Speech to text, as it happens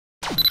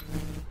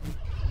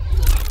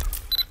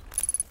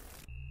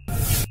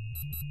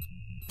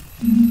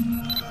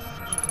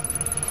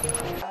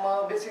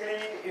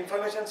basically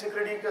information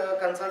security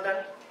consultant.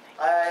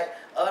 I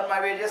earn my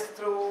wages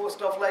through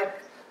stuff like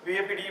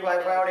VAPD,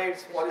 Wi-Fi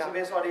audits,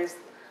 policy-based audits,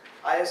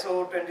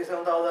 ISO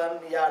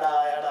 27000, yada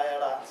yada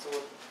yada. So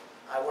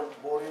I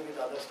won't bore you with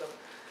other stuff.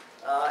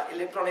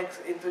 Electronics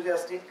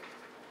enthusiastic,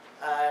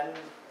 and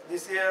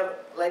this year,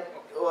 like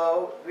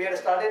we had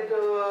started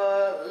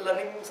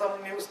learning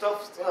some new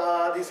stuff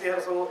this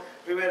year. So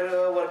we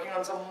were working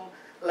on some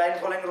line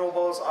following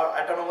robots or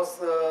autonomous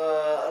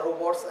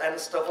robots and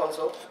stuff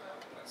also.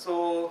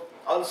 So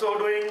also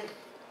doing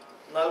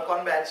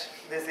nullcon batch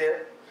this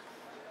year.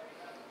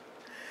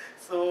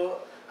 So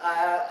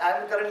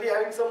I'm currently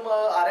having some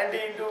R&D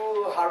into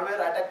hardware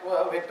attack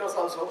vectors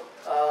also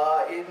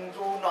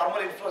into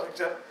normal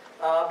infrastructure.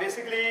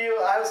 Basically,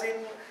 I have seen,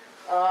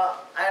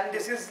 and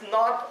this is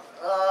not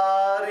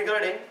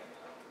regarding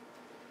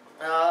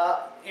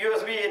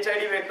USB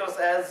HID vectors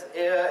as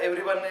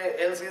everyone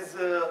else is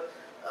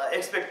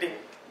expecting,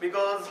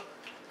 because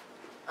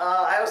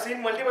I have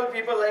seen multiple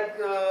people, like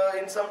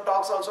in some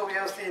talks also we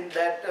have seen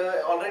that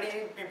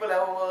already people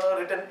have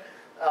written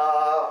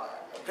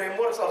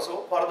frameworks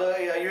also for the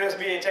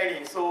USB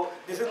HID. So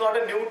this is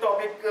not a new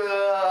topic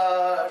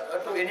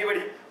to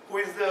anybody who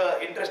is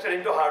interested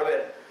into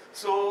hardware.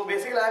 So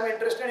basically I am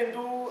interested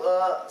into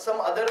some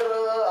other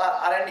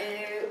R&D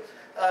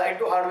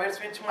into hardwares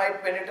which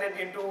might penetrate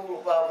into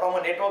from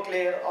a network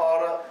layer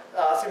or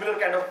similar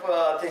kind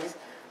of things.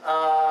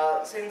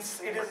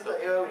 Since it is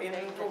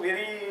into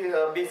very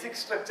basic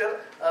structure,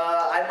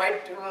 I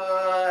might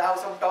have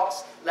some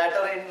talks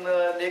later in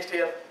next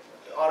year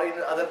or in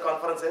other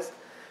conferences.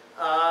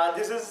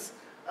 This is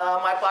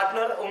my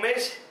partner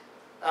Umesh.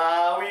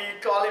 We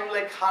call him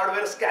like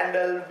hardware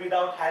scandal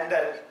without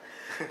handle.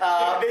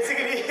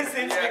 Basically,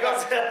 since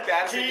because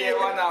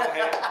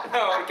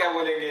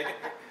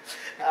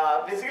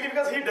basically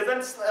because he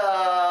doesn't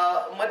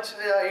much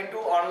into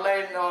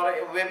online or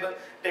web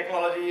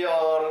technology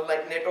or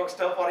like network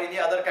stuff or any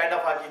other kind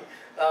of hacking.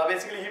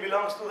 Basically, he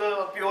belongs to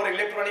the pure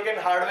electronic and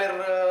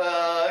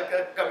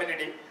hardware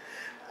community,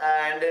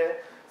 and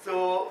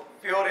so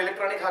pure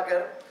electronic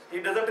hacker. He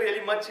doesn't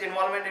really much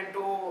involvement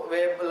into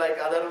web like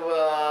other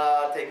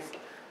things.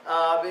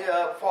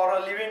 For a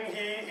living,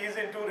 he is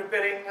into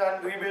repairing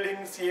and rebuilding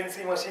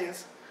CNC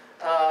machines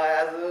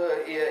as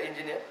an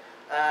engineer.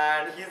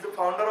 And he is the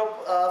founder of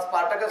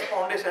Spartacus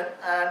Foundation,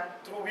 and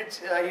through which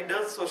he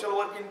does social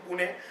work in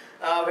Pune,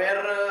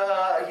 where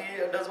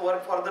he does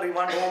work for the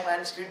remand home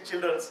and street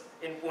children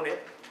in Pune.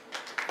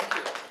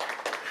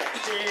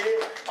 He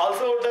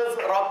also does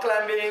rock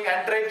climbing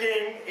and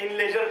trekking in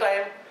leisure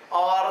time,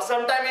 or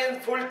sometime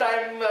in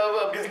full-time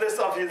business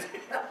of his.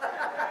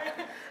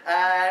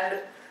 And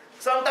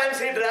sometimes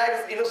he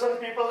drags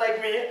innocent people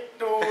like me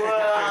to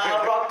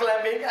rock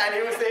climbing, and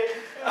he will say,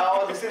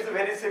 oh, this is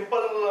very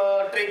simple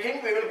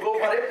trekking, we will go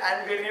for it,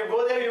 and when you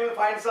go there you will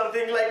find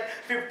something like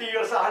 50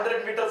 or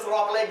 100 meters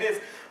rock like this.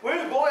 We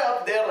will go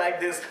up there like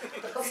this.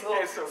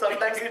 So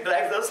sometimes he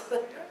drags us.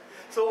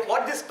 So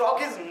what this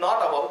talk is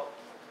not about,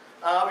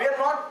 we are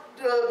not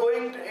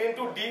going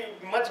into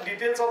much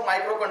details of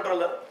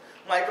microcontroller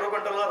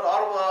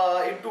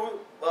or into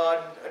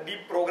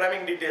deep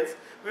programming details.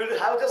 We will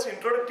have just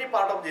introductory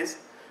part of this.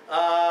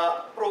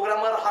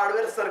 Programmer,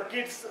 hardware,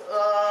 circuits.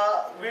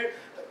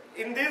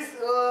 In this,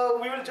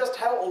 we will just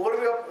have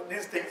overview of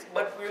these things,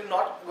 but we will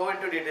not go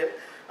into detail.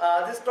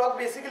 This talk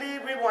basically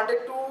we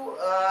wanted to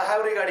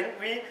have regarding,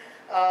 we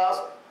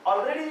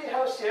already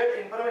have shared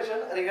information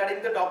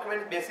regarding the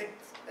document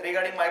basics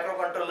regarding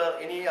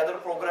microcontroller, any other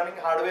programming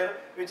hardware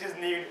which is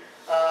need,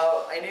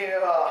 any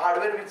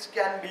hardware which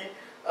can be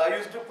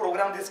used to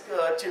program these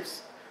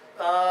chips.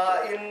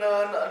 In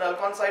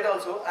nullcon site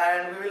also,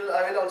 and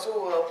I will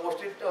also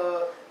post it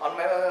on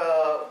my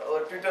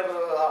Twitter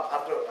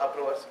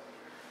afterwards.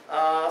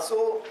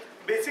 So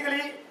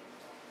basically,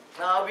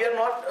 we are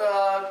not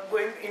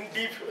going in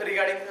deep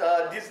regarding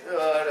these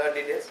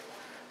details.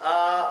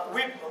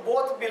 We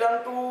both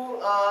belong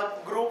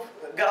to group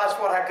Garage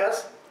for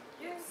Hackers.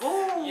 Yes.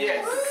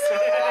 Yes.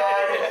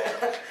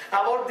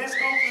 About this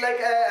group, like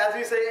as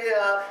we say,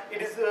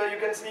 it is you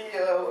can see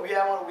we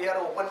are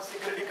open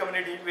security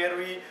community where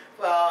we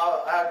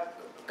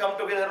come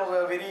together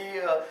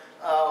very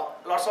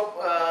lots of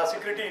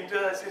security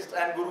enthusiasts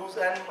and gurus,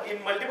 and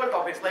in multiple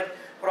topics like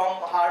from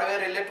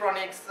hardware,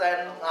 electronics,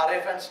 and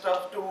RF and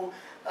stuff to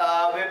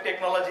web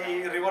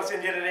technology, reverse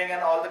engineering,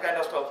 and all the kind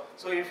of stuff.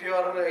 So if you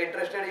are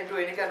interested into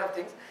any kind of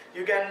things,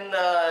 you can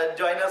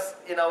join us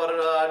in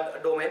our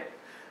domain.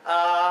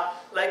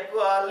 Like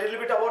a little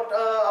bit about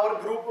our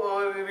group,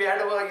 we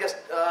had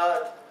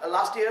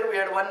last year we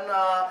had won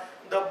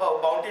the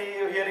bounty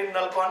here in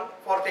nullcon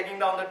for taking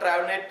down the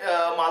TrialNet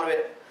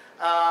malware.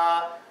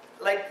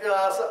 Like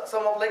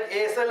some of like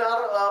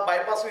ASLR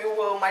bypass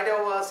you might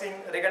have seen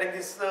regarding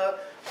this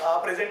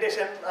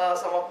presentation,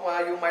 some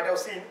of you might have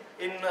seen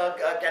in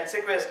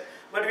CanSequest,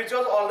 but which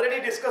was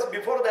already discussed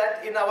before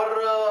that in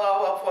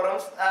our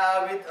forums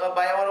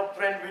by our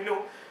friend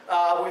Vinu.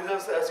 who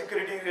is a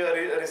security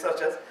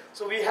researchers.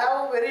 So we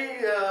have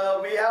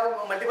we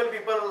have multiple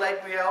people,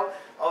 like we have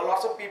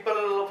lots of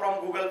people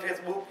from Google,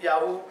 Facebook,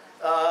 Yahoo,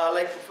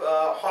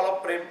 Hall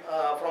of Fame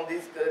from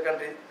these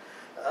countries.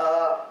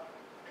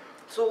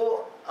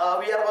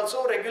 We are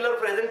also regular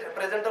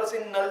presenters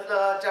in null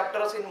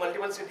chapters in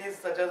multiple cities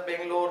such as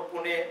Bangalore,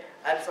 Pune,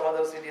 and some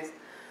other cities.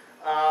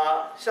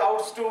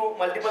 Shouts to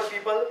multiple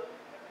people,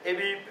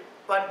 Abhi,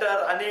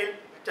 Punter, Anil,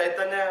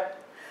 Chaitanya.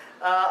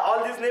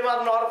 All these names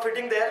are not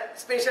fitting there,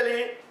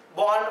 especially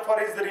Bond for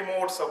his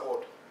remote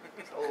support.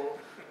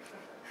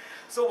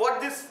 So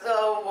what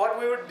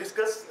we would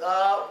discuss,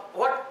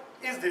 what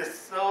is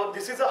this? So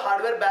this is a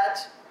hardware batch.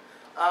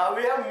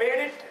 We have made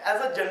it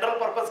as a general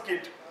purpose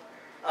kit.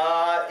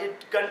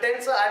 It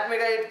contains a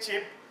Atmega 8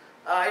 chip.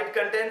 It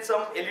contains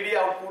some LED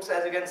outputs,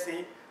 as you can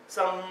see,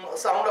 some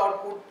sound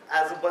output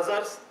as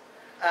buzzers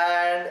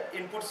and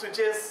input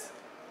switches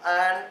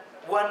and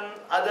one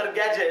other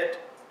gadget.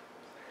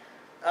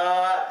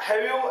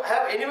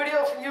 Have anybody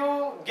of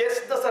you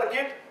guessed the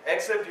circuit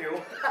except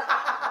you?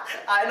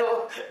 I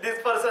know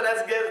this person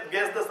has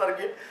guessed the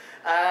circuit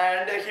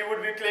and he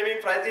would be claiming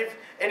prize. If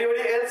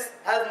anybody else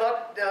has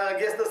not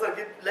guessed the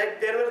circuit, like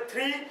there were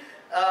three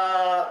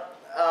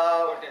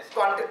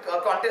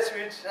contests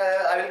which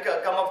I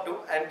will come up to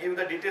and give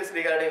the details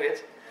regarding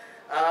which.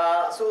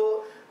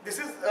 So this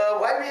is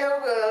why we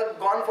have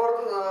gone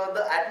for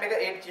the Atmega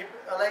 8 chip.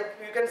 Like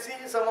you can see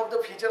some of the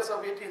features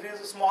of it. It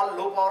is a small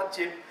low power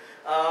chip.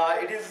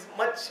 It is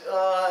much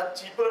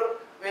cheaper.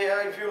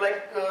 If you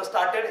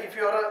if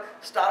you are a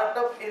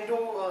startup into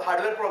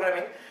hardware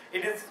programming,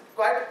 it is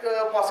quite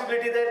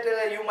possibility that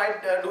you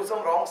might do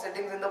some wrong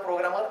settings in the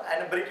programmer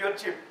and break your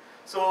chip.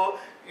 So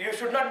you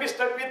should not be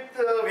stuck with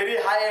very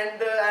high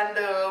end and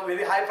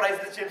very high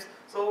priced chips.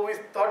 So we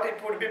thought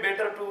it would be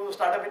better to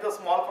start up with a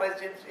small price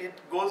chip. It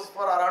goes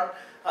for around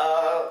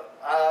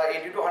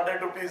 80 to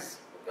 100 rupees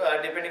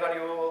depending on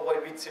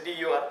which city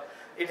you are.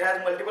 It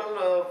has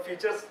multiple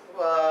features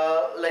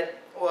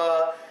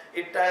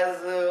it has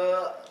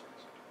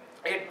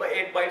 8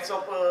 bytes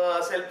of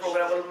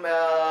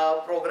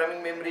self-programmable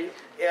programming memory,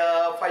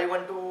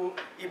 512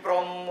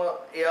 EEPROM,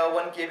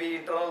 1 KB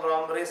internal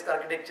ROM, RISC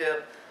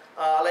architecture.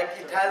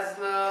 It has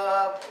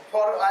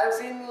I have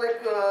seen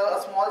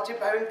a small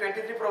chip having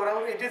 23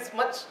 programmers. It is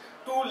much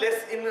too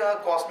less in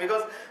cost,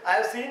 because I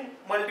have seen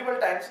multiple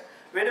times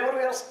whenever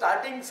we are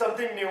starting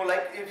something new,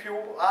 like if you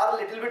are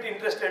a little bit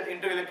interested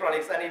into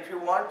electronics and if you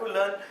want to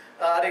learn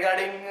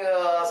regarding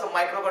some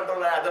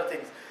microcontroller and other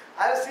things,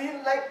 I have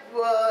seen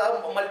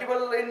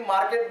multiple in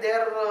market. They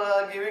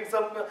are giving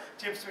some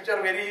chips which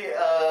are very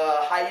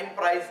high in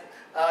price.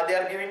 They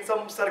are giving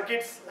some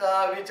circuits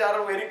which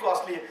are very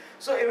costly.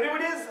 So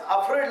everybody is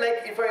afraid,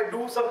 like if I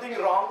do something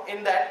wrong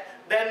in that,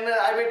 then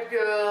I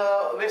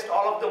will waste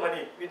all of the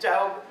money which I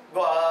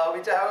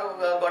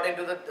have got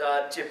into the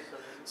chip.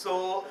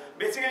 So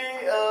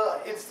basically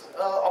its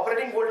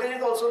operating voltage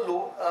is also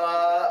low.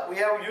 We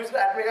have used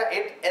Atmega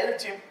 8L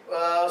chip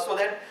so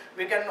that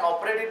we can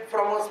operate it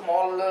from a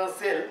small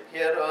cell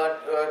here,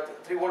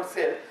 3 volt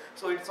cell.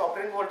 So its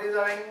operating voltage is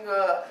having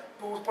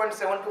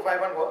 2.7 to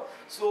 5.4.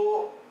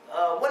 So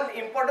one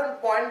important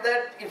point,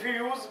 that if you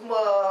use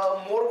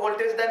more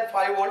voltage than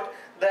 5 volt,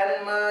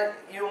 then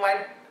you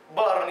might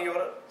burn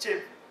your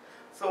chip.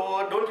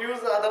 So don't use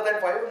other than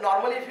 5.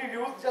 Normally if you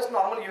use just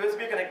normal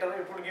USB connector,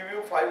 it would give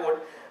you 5 volt.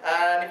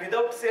 And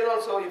without cell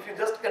also, if you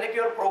just connect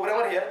your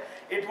programmer here,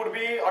 it would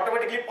be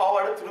automatically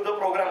powered through the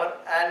programmer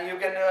and you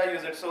can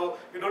use it. So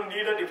you don't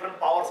need a different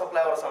power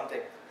supply or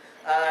something.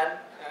 And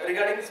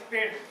regarding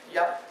speed,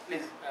 yeah,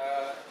 please.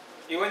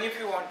 Even if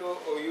you want to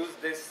use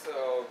this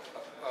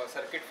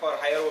circuit for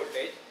higher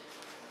voltage,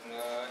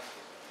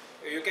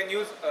 you can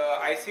use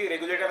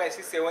regulator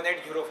IC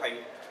 7805.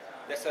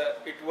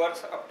 It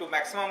works up to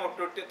maximum up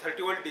to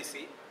 30 volt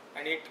DC,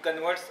 and it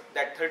converts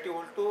that 30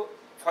 volt to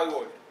 5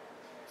 volt.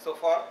 So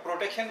for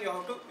protection you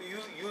have to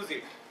use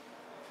it.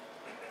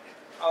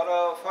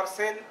 Or for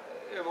sale,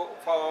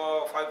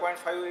 for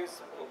 5.5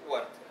 is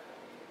worth.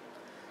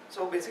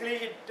 So basically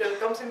it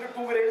comes into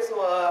two grades.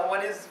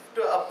 One is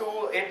up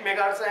to 8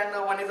 megahertz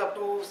and one is up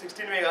to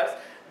 16 megahertz.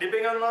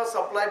 Depending on the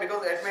supply,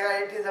 because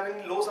Atmega 8 is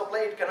having low supply,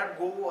 it cannot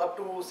go up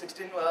to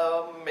 16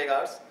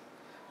 megahertz.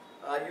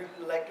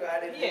 You'd like to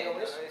add anything,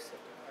 Umesh?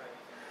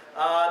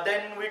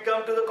 Then we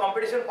come to the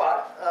competition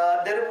part.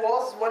 There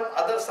was one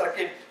other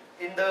circuit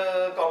in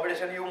the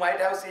competition. You might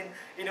have seen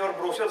in your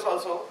brochures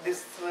also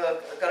this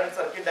current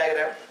circuit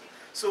diagram.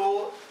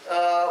 So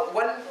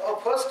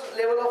first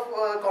level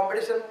of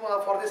competition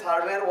for this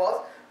hardware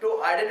was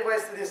to identify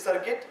this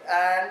circuit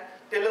and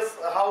tell us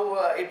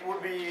how it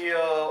would be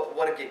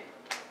working.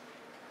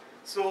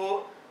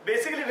 So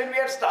basically when we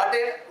had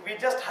started, we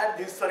just had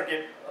this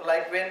circuit.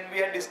 Like when we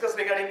had discussed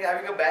regarding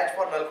having a batch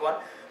for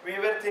nullcon, we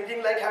were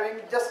thinking like having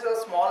just a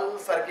small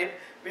circuit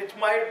which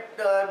might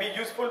be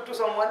useful to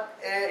someone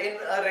in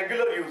a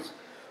regular use.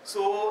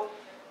 So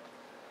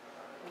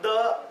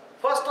the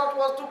first thought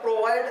was to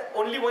provide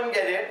only one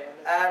gadget,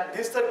 and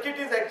this circuit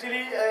is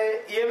actually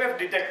a EMF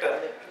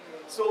detector.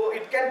 So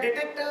it can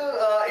detect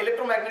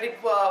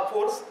electromagnetic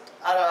force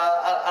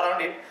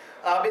around it.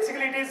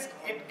 Basically,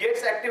 it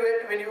gets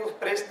activated when you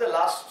press the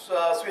last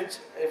switch.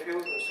 If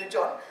you switch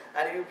on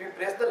and if you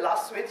press the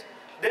last switch,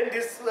 then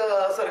this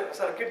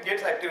circuit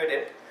gets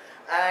activated,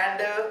 and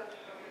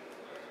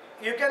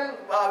you can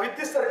with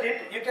this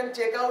circuit you can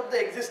check out the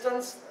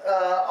existence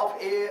of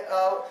a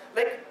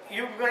like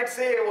you might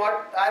say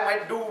what I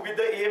might do with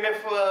the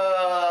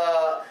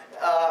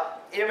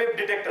EMF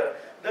detector.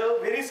 The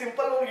very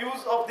simple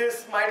use of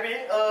this might be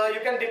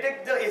you can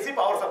detect the AC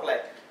power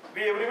supply.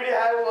 Everybody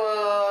have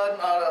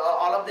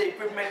all of the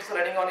equipments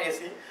running on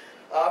AC.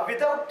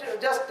 Without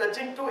just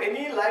touching to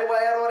any live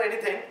wire or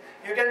anything,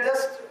 you can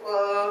just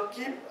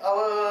keep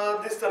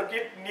this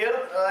circuit near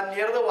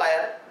the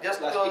wire, just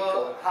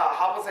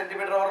half a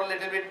centimeter or a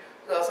little bit,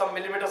 some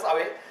millimeters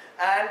away.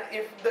 And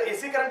if the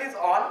AC current is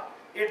on,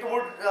 it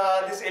would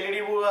this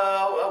LED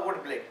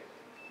would blink.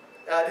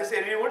 This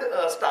LED would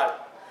start.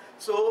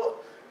 So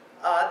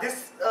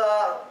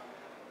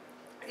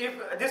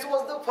if this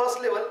was the first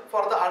level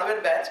for the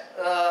hardware batch,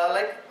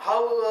 like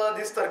how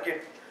this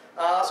circuit.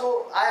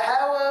 So I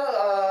have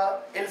a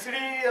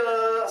LCD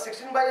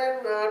 16 by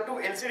 2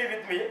 LCD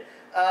with me,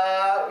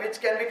 which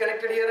can be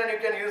connected here and you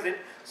can use it.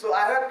 So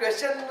I have a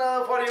question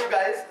for you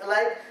guys,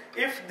 like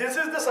if this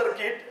is the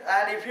circuit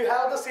and if you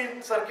have the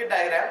same circuit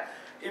diagram,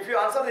 if you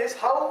answer this,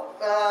 how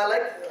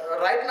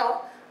right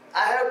now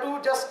I have to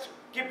just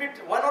keep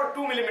it 1 or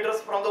 2 millimeters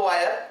from the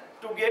wire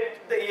to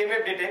get the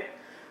EMF detect.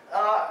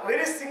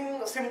 Very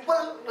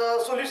simple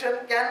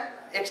solution can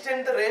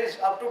extend the range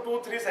up to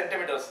 2-3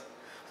 centimeters.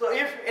 So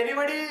if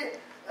anybody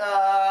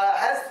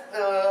has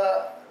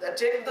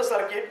checked the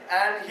circuit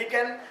and he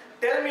can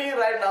tell me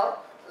right now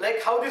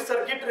like how this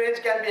circuit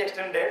range can be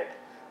extended,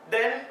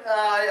 then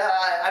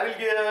I will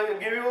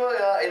give you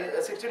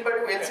a 16 by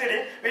 2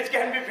 LCD which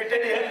can be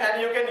fitted in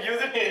and you can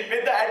use it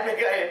with the Amey.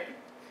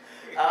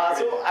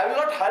 So I will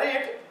not hurry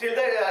it till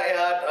the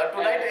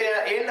tonight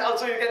end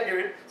also you can give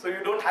it. So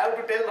you don't have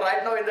to tell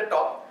right now in the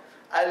top.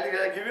 I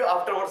will give you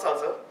afterwards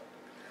also.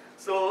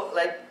 So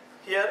like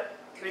here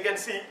we can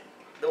see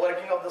the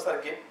working of the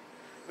circuit.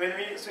 When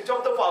we switch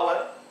off the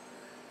power,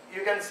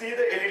 you can see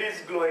the LED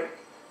is glowing.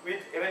 When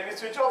we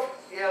switch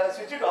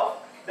it off,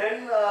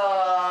 then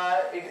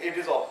it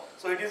is off.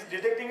 So it is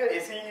detecting a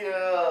AC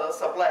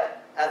supply,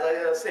 as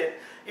I said.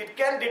 It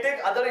can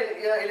detect other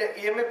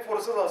EMF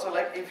forces also,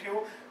 like if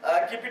you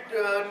keep it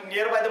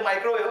nearby the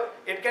microwave,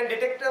 it can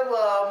detect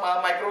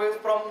microwave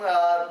from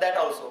that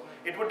also.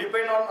 It would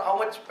depend on how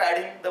much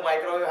padding the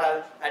microwave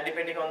has and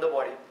depending on the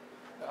body.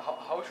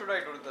 How should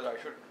I do that? I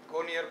should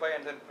go nearby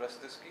and then press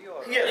this key,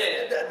 or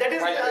yes, that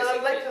is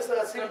like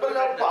a simple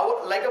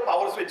power, like a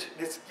power switch.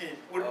 This key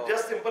would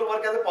just simple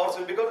work as a power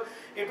switch because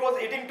it was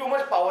eating too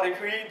much power.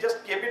 If we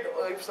just keep it,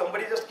 if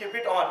somebody just keep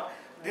it on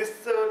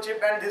this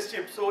chip and this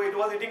chip, so it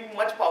was eating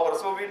much power.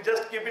 So we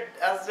just keep it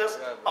as just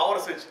power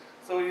switch.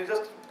 So you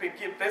just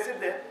press it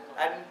there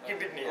and keep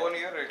it near. Go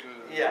near it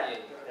will. Yeah.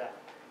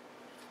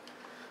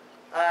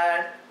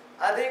 And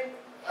I think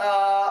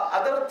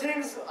other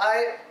things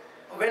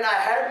when I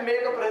had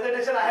make a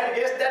presentation, I had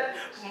guessed that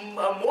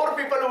more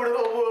people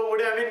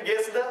would have been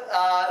guessed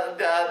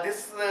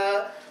this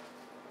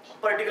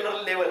particular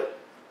level.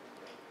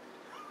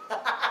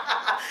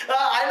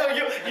 I know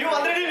you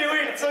already knew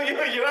it, so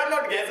you have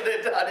not guessed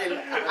it, Anil.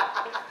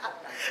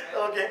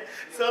 Okay,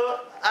 so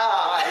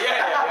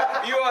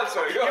You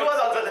also. You was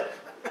also there.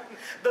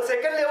 The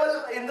second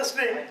level in the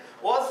string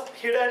was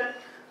hidden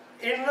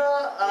in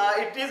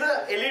it is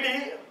a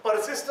LED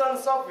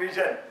persistence of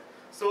vision.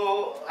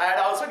 So I had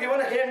also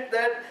given a hint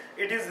that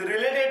it is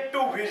related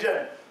to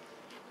vision.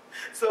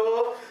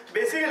 So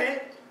basically,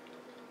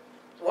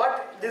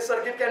 what this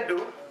circuit can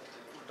do,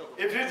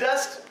 if you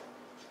just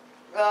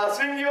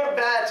swing your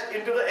badge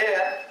into the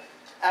air,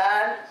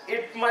 and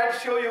it might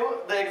show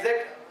you the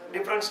exact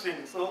different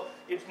string. So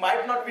it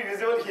might not be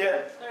visible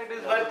here,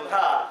 but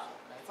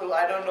so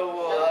I don't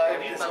know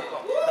if this is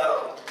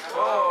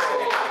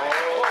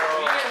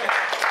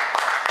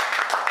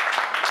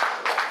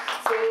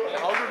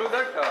How to do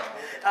that?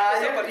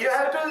 you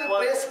have to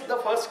press the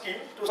first key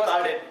to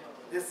start it.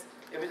 This,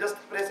 if you just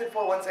press it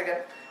for 1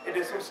 second, it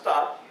should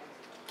start.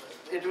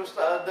 It will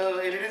start, the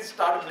LEDs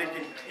start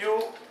blinking.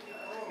 You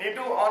need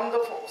to on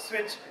the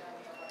switch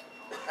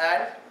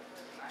and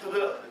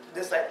to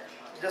this side.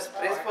 Just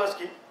press first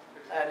key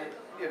and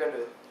you can do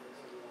it.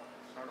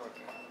 It's not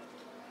working.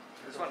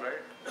 This one,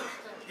 right?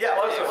 Yeah,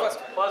 also First.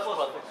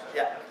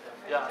 Yeah.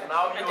 Yeah,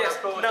 now you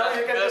have to. Now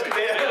you can just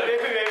wave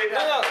it.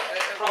 No.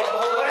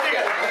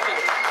 Vertical.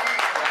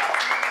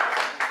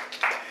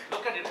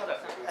 Look at it for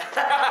that.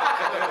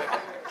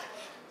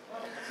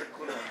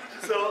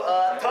 So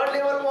third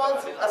level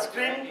was a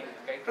string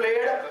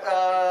played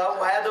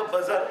via the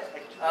buzzer,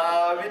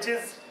 which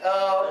is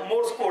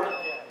Morse code.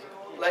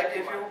 Like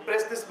if you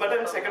press this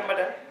button, second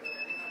button,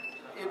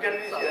 you can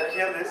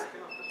hear this.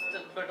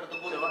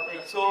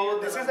 So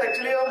this is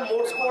actually a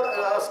Morse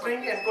code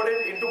string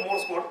encoded into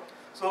Morse code.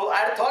 So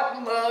I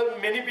thought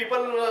many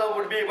people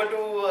would be able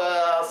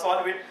to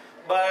solve it,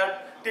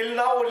 but till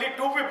now only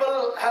 2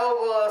 people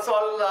have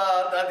solved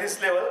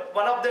this level.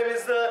 One of them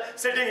is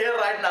sitting here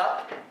right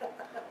now.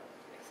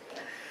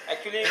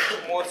 Actually,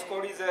 Morse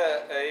code is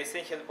a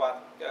essential part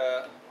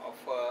of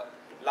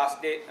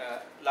last day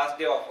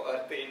of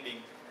Earth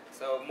ending.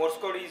 So Morse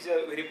code is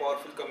a very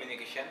powerful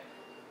communication.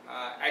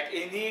 At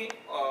any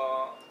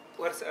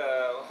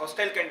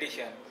hostile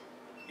condition,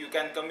 you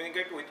can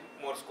communicate with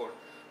Morse code.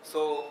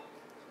 So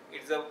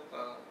it's a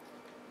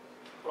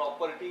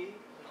property.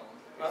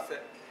 No,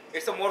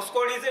 it's a Morse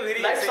code is a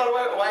very Life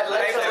survival.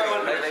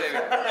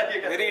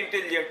 very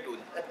intelligent tool.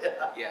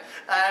 Yeah.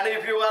 And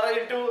if you are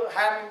into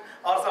ham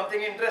or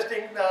something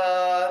interesting,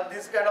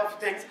 these kind of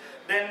things,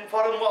 then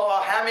for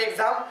a ham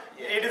exam,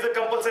 it is a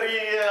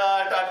compulsory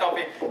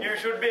topic. You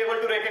should be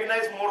able to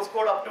recognize Morse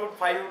code up to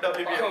 5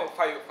 WBM. Oh,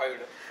 five.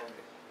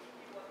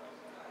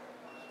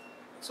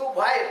 So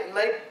why,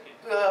 like,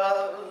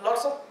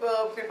 lots of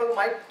people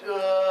might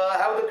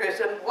have the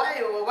question, why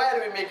are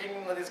we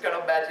making this kind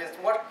of batches?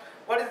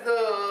 What is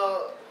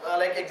the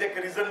like exact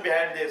reason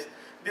behind this?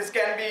 This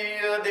can be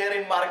there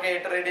in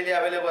market, readily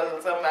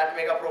available, some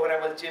Atmega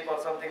programmable chip or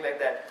something like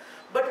that.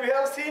 But we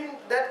have seen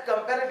that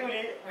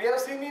comparatively, we have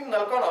seen in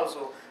nullcon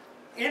also.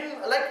 In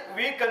like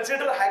we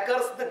consider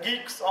hackers the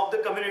geeks of the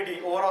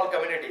community, overall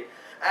community.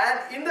 And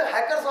in the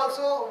hackers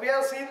also, we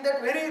have seen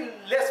that very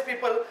less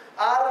people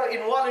are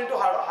involved into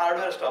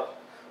hardware stuff.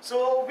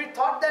 So we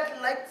thought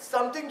that like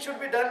something should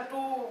be done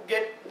to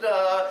get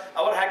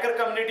our hacker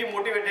community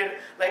motivated,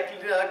 like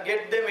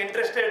get them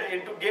interested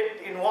into get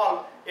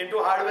involved into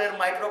hardware,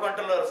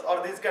 microcontrollers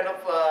or these kind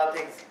of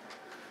things.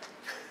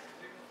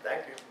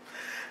 Thank you.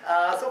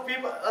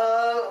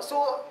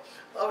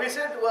 We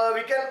said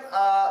we can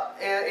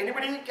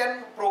anybody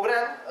can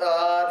program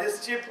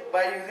this chip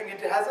by using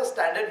it. It has a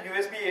standard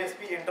USB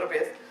ASP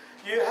interface.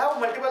 You have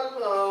multiple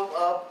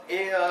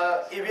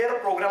AVR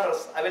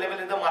programmers available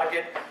in the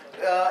market.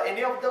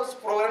 Any of those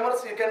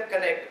programmers you can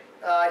connect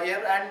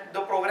here and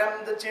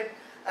program the chip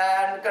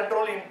and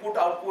control input,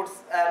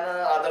 outputs and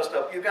other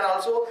stuff. You can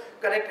also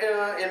connect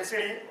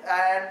LCD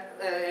and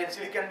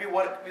LCD can be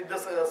worked with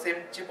the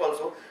same chip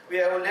also. We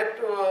have left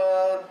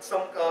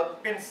some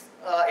pins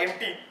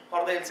empty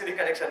for the LCD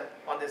connection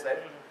on this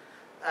side.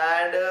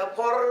 And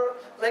for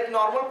like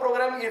normal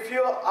programming, if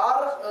you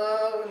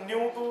are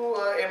new to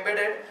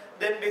embedded,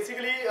 then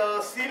basically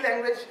C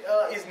language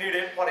is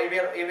needed for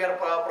AVR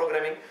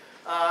programming.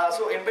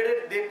 So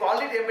embedded, they call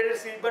it embedded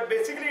C, but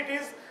basically it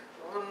is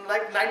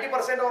like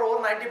 90% or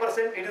over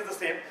 90% it is the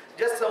same.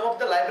 Just some of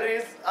the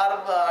libraries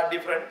are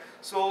different.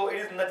 So it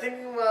is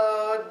nothing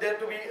there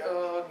to be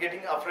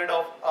getting afraid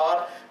of.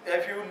 Or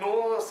if you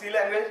know C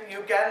language,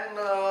 you can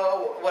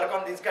work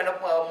on these kind of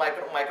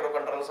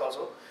microcontrollers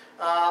also.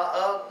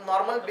 A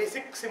normal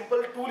basic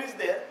simple tool is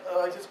there,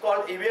 which is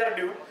called AVR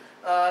Dude.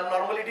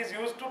 Normally it is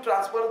used to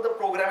transfer the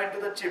program into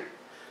the chip.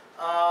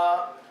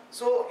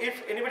 So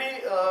if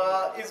anybody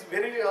is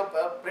very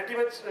pretty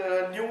much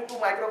new to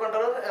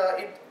microcontroller,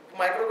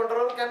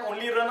 microcontroller can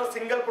only run a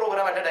single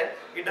program at a time.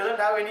 It doesn't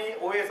have any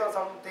OS or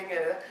something.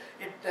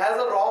 It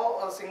has a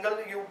raw single.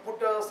 You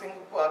put a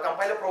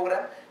compile a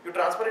program, you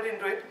transfer it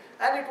into it,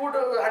 and it would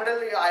handle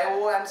the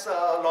I/O and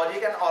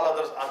logic and all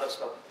other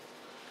stuff.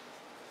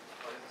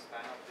 What is the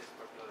span of this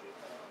particular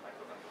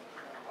microcontroller?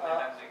 How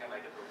many times you can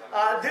write a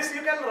program? This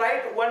you can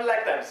write 1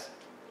 lakh times.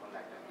 1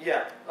 lakh times.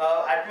 Yeah,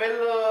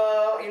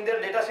 Atmel in their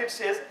datasheet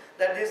says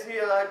that this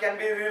can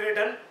be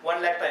rewritten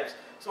 1 lakh times.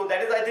 So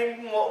that is, I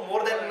think,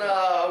 more than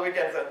we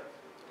can say.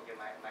 Okay,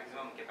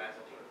 maximum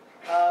capacity.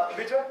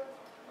 Which one?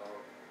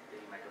 The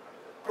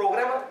microcontroller.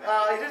 Programmer,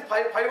 it is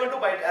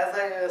 512 byte, as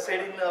I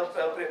said in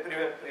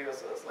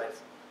previous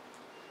slides.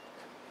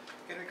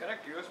 Can we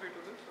connect USB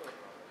to this? Or?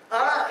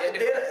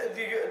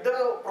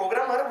 The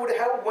programmer would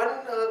have one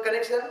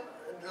connection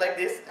like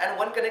this, and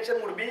one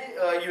connection would be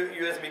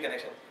USB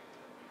connection.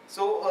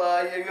 So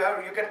you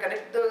can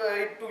connect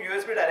it to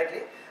USB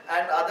directly,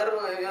 and other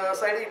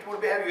side it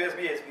would be have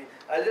USB ASP.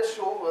 I'll just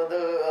show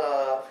the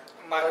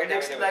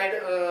next slide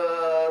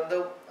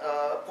the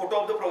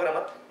photo of the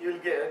programmer. You will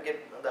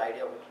get the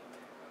idea of it.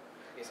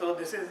 Yes. So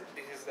this is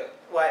the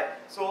why.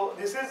 So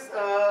this is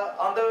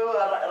on the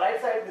right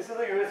side. This is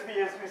a USB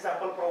ASP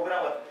sample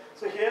programmer.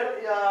 So here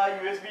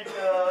USB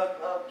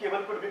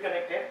cable could be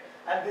connected,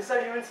 and this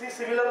side you will see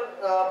similar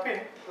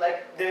pin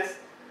like this,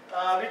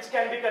 which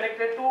can be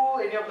connected to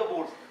any of the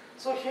boards.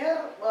 So here,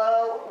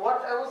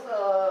 what I was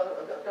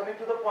coming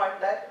to the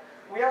point that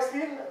we have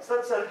seen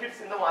such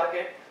circuits in the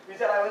market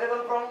which are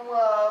available from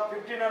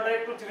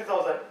 1500 to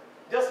 3000,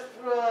 just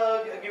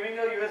giving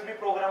a USB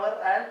programmer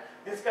and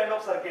this kind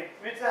of circuit,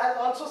 which has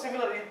also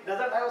similar. It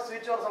doesn't have a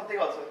switch or something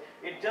also.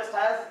 It just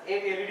has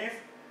 8 LEDs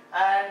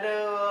and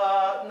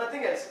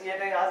nothing else. It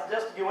has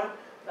just given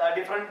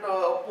different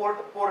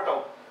port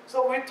out.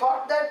 So we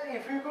thought that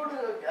if we could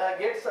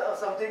get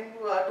something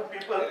to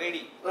people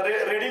readily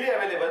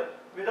available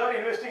without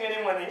investing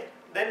any money,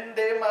 then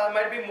they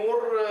might be more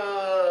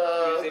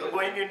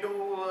going into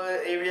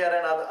AVR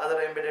and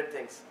other embedded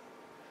things.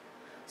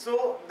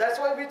 So that's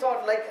why we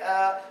thought, like,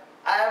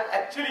 I am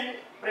actually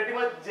pretty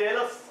much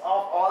jealous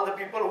of all the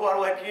people who are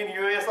working in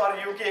US or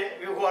UK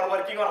who are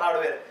working on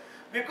hardware,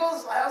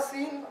 because I have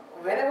seen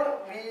whenever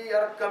we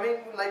are coming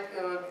like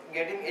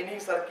getting any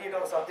circuit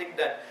or something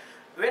done,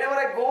 whenever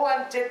I go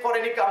and check for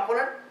any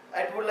component,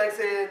 I would like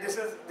say this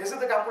is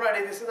the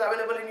component, this is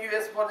available in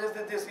US for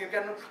this you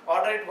can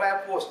order it via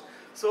post.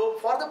 So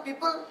for the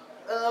people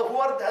who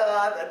are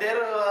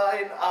there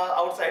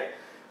outside,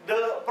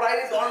 the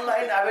price,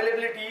 online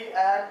availability,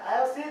 and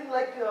I have seen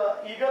like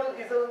Eagle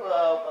is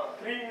a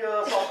free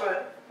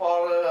software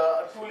for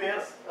 2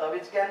 layers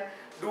which can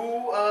do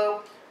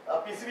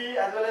PCB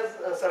as well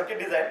as circuit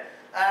design,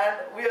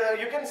 and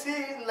you can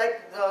see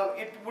like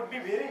it would be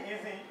very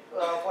easy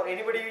for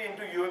anybody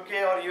into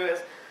UK or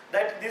US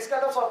that this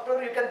kind of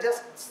software you can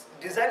just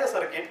design a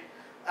circuit,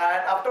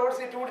 and afterwards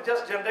it would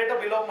just generate a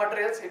bill of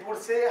materials. It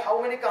would say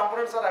how many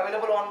components are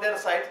available on their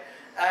site,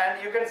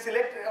 and you can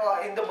select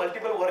in the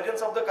multiple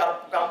versions of the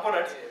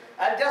components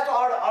and just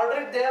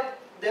order it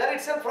there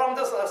itself from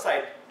the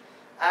site.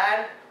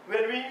 And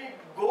when we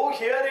go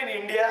here in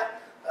India,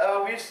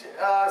 we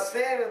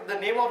say the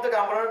name of the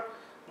component.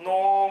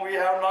 No, we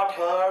have not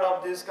heard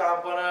of this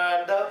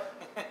component.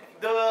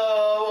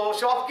 The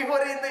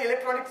shopkeeper in the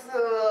electronics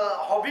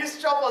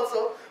hobbyist shop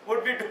also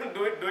would be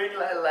doing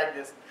like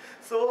this.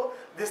 So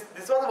this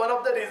was one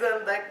of the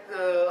reasons that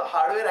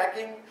hardware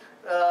hacking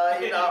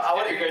in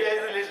our India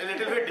is a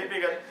little bit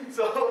difficult.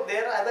 So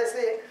there, as I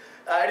say,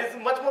 it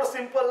is much more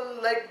simple,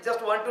 like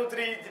just 1, 2,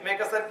 3, make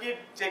a circuit,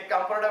 check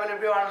component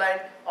availability online,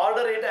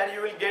 order it, and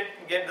you will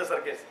get the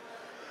circuits.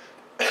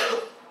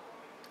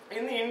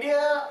 In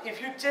India,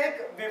 if you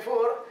check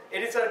before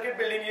any circuit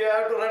building, you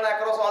have to run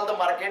across all the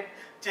market,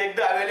 check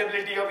the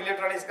availability of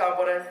electronics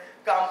component.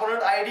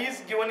 Component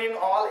IDs given in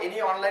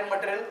any online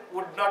material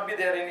would not be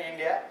there in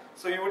India.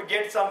 So you would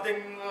get something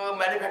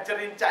manufactured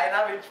in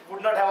China which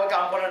would not have a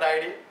component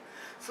ID.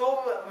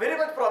 So very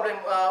much problem.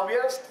 We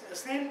have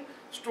seen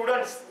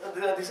students,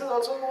 this is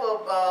also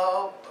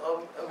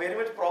a very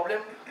much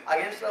problem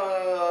against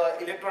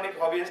electronic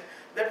hobbyists,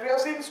 that we have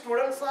seen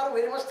students are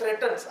very much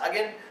threatened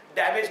again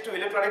damage to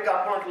electronic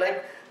component,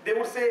 like they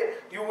would say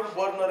you will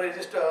burn a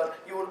resistor,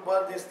 you will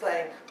burn this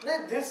thing.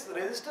 This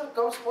resistor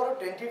comes for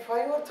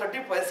 25 or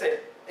 30%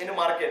 in the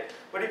market,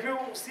 but if you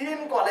see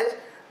in college,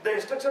 the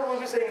instructor will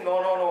be saying,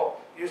 no,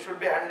 you should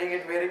be handling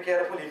it very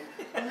carefully.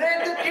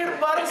 Let the kid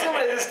burn some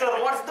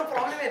resistor. What's the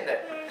problem in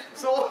that?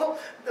 So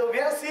we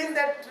have seen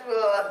that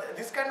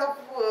this kind of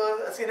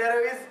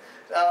scenario is,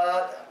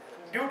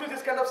 due to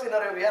this kind of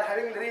scenario, we are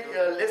having very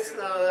less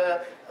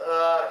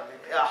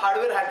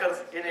hardware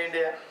hackers in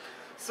India.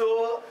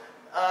 So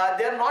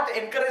they are not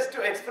encouraged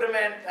to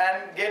experiment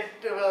and get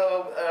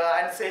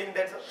and saying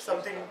that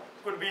something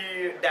could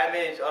be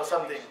damaged or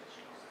something.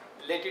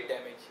 Let it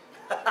damage.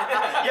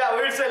 Yeah,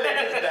 we would say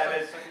let it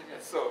damage.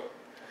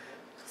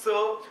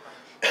 So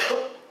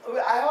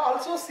I have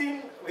also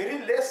seen very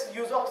less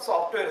use of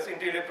softwares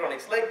into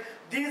electronics. Like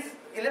these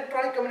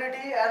electronic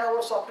community and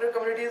our software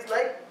community is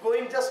like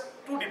going just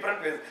two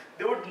different ways.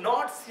 They would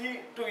not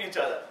see to each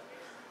other.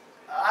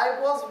 I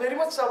was very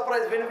much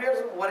surprised when we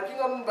were working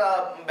on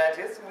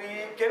batches.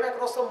 We came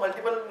across some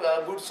multiple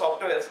good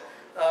softwares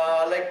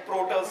like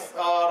Protus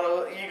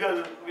or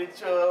Eagle,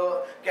 which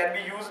can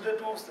be used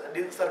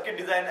to circuit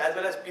design as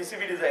well as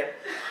PCB design.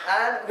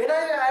 And when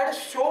I had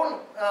shown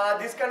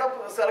these kind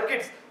of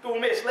circuits to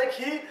Umesh, like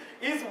he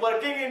is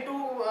working into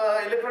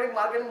electronic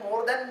market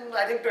more than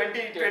I think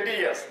 20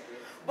 years.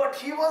 But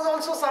he was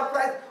also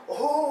surprised,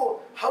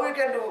 oh, how you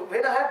can do.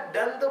 When I had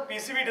done the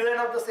PCB design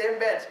of the same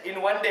batch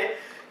in one day,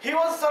 he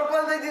was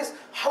surprised like this,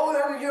 how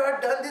have you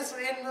done this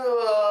in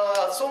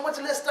so much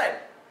less time?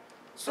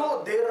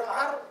 So there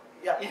are,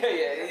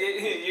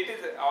 it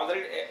is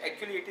already,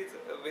 actually it is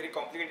a very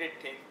complicated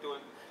thing to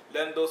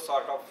learn those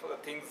sort of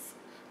things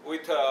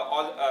with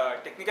all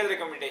technical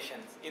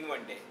recommendations in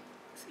one day.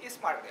 He's a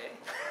smart guy.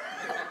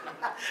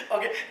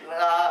 Okay,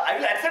 I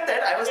will accept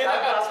that. I was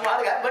not a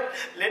smart guy, but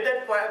let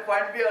that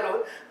point be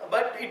alone.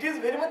 But it is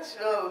very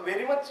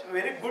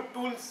good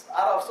tools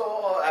are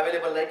also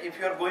available. Like if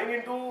you are going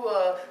into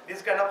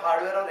this kind of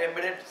hardware or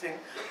embedded thing,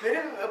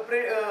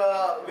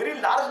 very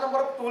large number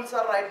of tools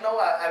are right now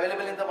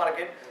available in the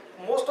market.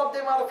 Most of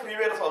them are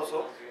freewares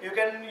also. You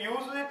can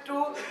use it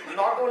to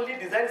not only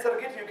design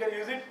circuits, you can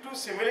use it to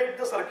simulate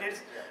the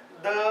circuits.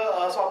 The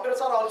softwares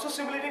are also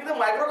simulating the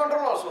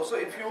microcontroller also. So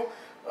if you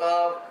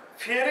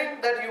fearing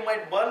that you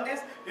might burn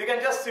this, you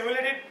can just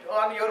simulate it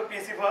on your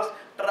PC first.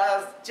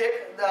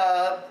 Check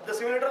the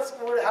simulators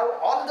will have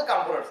all the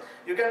components.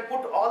 You can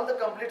put all the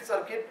complete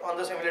circuit on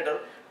the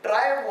simulator.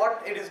 Try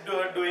what it is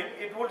doing.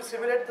 It would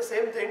simulate the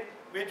same thing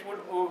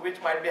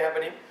which might be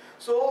happening.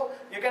 So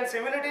you can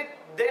simulate it,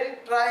 then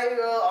try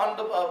on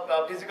the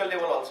physical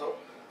level also.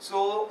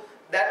 So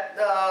that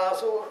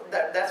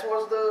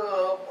was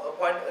the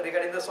point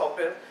regarding the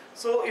software.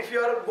 So if you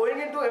are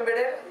going into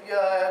embedded,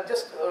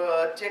 just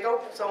check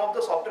out some of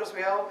the softwares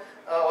we have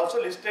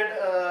also listed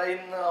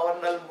in our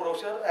null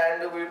brochure,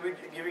 and we will be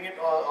giving it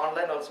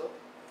online also.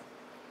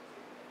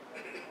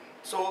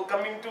 So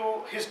coming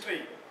to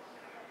history,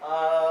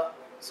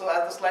 So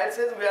as the slide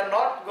says, we are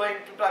not going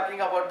to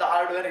talking about the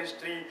hardware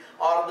history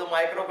or the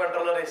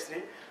microcontroller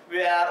history.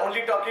 We are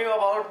only talking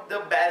about the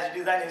badge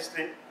design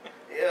history.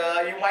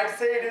 You might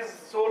say it is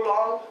so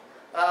long,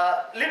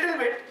 little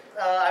bit.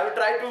 I will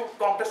try to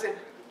compress it.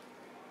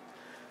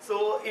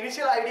 So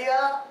initial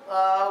idea,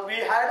 we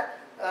had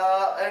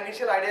an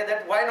initial idea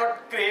that why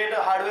not create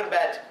a hardware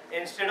badge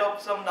instead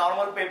of some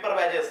normal paper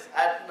badges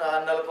at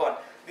nullcon.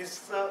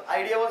 This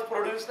idea was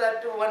produced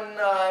at one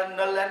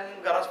Null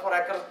and Garage for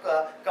Hackers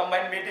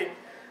combined meeting,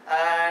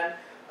 and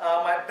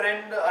my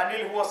friend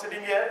Anil, who was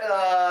sitting here,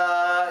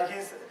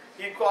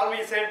 he called me,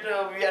 he said,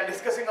 we are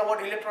discussing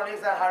about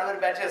electronics and hardware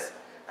batches,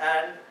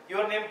 and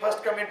your name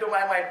first come into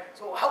my mind.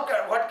 So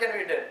what can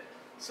we do?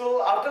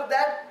 So after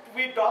that,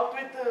 we talked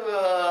with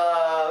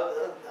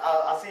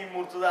Asim,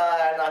 Murtuza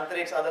and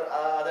Antariksh,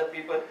 other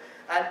people,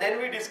 and then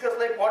we discussed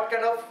like what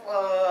kind of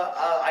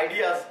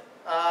ideas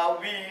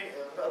we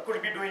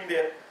could be doing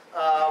there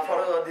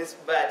for this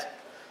batch.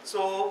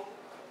 So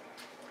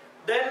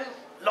then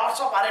lots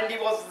of R&D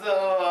was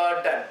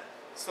done.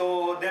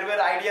 So there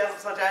were ideas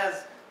such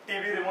as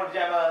TV remote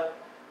jammer,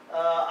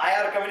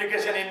 IR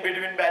communication in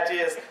between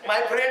batches.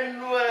 My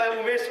friend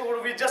Umesh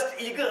would be just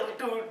eager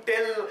to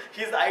tell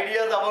his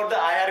ideas about the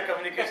IR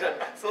communication.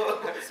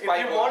 So if you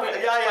want,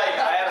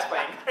 IR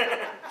spying.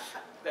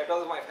 That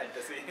was my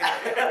fantasy.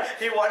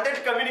 He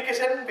wanted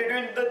communication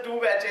between the two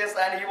batches,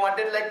 and he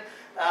wanted like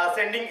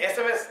sending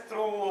SMS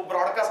through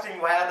broadcasting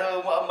via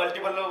the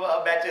multiple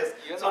batches,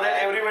 so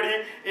that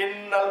everybody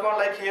in nullcon,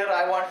 like here,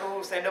 I want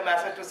to send a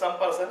message to some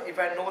person. If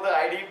I know the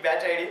ID,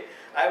 batch ID,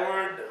 I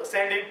would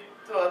send it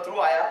through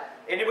IR.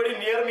 Anybody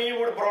near me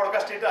would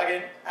broadcast it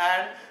again,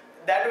 and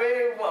that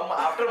way,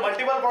 after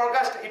multiple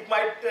broadcast, it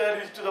might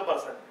reach to the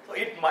person. So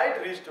it might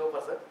reach to a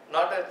person,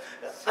 not a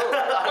 100%.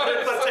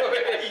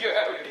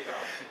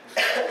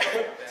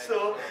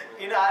 So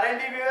in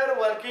R&D we were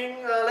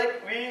working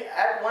like we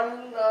at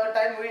one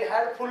time we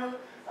had full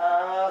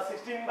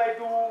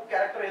 16:2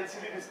 character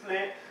LCD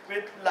display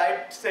with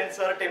light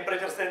sensor,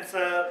 temperature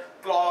sensor,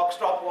 clock,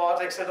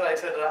 stopwatch, etc.,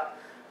 etc.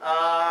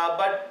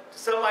 But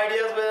some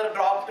ideas were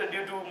dropped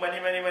due to money.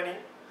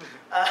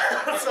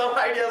 Some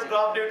ideas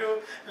dropped due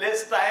to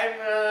less time.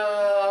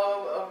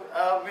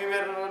 We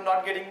were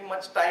not getting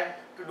much time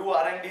to do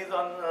R&Ds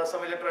on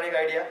some electronic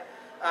idea,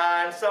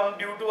 and some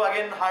due to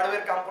again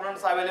hardware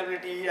components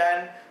availability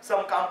and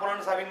some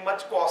components having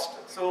much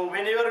cost. So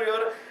whenever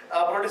you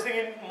are producing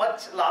in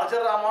much larger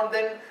amount,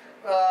 then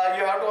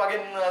you have to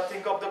again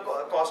think of the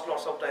cost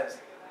lots of times.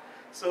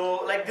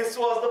 So like this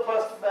was the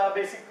first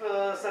basic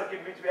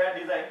circuit which we had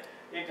designed.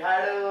 It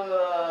had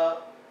a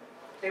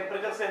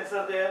temperature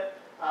sensor there,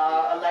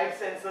 a light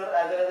sensor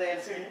as well as a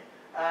LCD,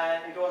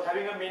 and it was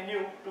having a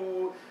menu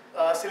to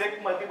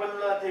select multiple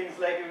things,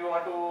 like if you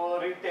want to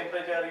read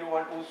temperature, you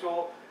want to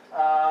show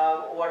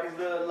what is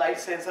the light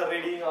sensor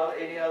reading or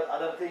any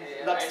other thing.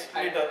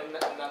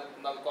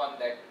 Nullcon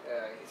that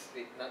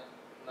history.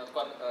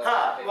 Nullcon.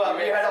 Well,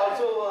 we had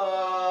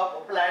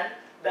also planned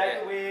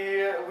that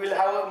we will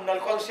have a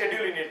nullcon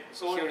schedule in it.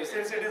 So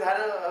since it is had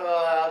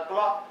a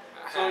clock,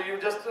 so you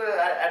just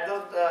at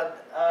the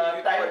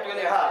time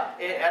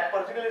at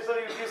particular, so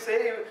if you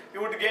say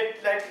you would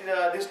get like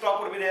this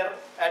clock would be there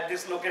at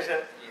this location.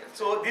 Yes.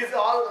 So these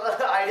all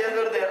ideas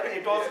were there.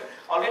 It was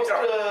almost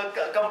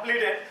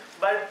completed,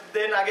 but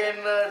then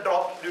again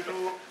dropped due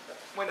to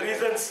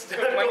reasons.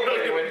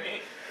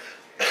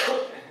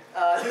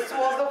 This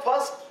was the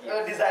first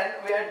design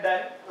we had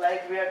done.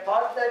 Like we had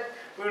thought that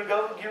we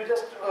will give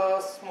just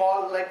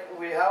small, like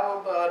we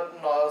have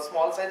a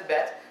small size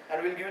batch,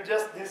 and we'll give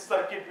just this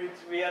circuit which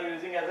we are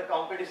using as a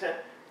competition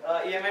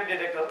EMF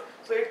detector.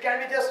 So it can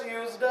be just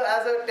used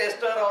as a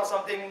tester or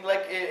something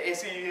like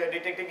AC,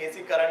 detecting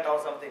AC current or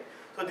something.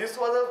 So this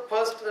was the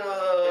first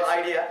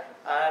idea,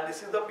 and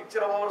this is the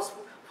picture of our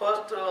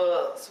first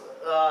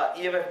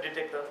EMF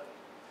detector.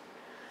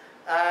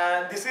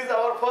 And this is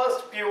our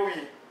first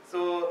POV.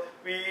 So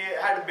we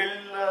had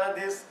built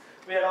this.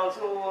 We had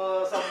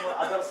also some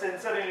other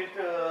sensor in it,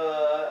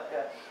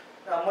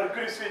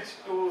 mercury switch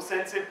to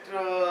sense it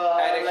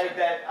like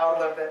that or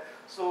like that.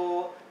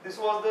 So this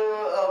was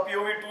the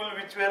POV tool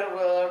which we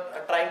were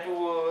trying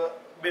to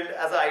build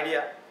as an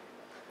idea.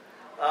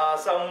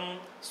 Some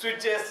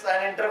switches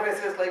and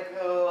interfaces like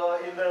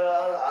in the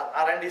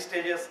R&D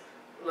stages,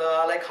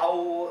 like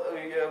how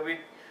we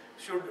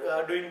should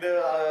doing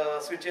the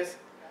switches.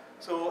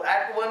 So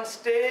at one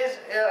stage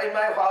in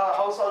my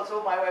house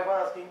also, my wife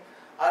was asking,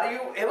 are you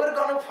ever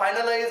going to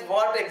finalize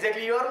what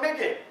exactly you are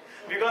making?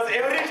 Because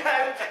every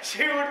time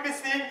she would be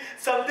seeing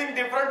something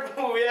different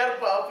we are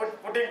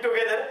putting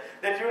together,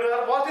 then she would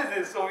ask, what is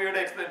this? So we would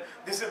explain,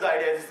 this is the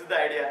idea, this is the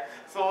idea.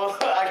 So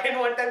again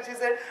one time she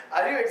said,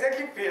 are you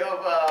exactly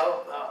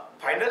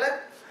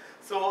finalized?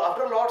 So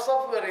after lots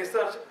of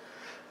research,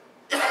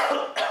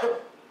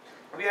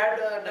 we had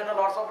done a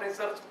lots of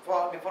research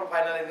before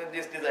finalizing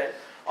this design.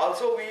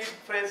 Also we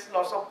faced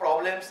lots of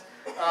problems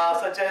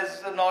such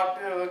as not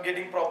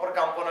getting proper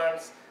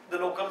components. The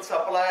local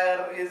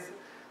supplier is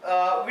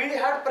we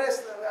had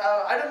pressed,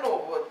 I don't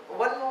know,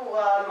 one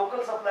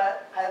local supplier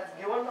has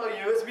given a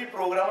USB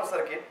programmer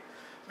circuit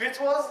which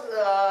was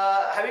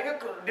having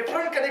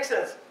different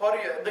connections for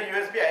the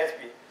USB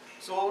ISP.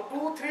 So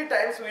 2-3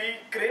 times we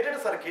created a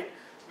circuit,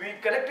 we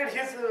connected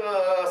his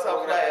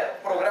supplier,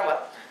 programmer,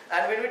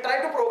 and when we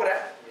tried to program,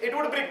 it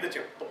would break the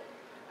chip.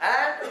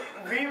 And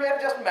we were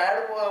just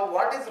mad,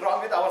 what is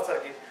wrong with our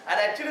circuit? And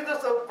actually the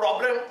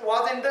problem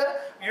was in the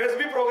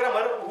USB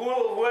programmer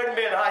who had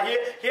made,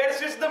 he had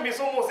switched the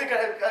MISO-MOSI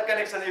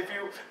connection, if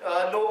you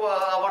know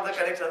about the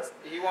connections.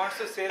 He wants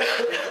to sell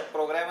his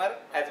programmer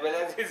as well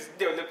as his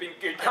developing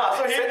kit.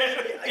 So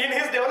in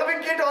his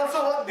developing kit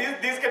also,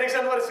 these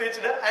connections were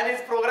switched and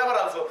his programmer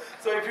also.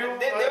 So if you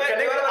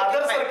connect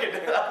other circuit.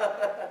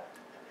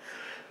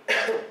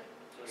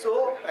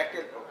 So,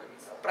 Practical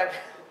programs.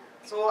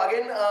 So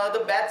again,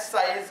 the batch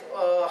size,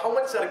 how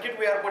much circuit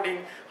we are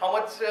putting, how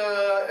much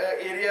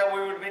area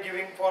we would be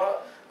giving for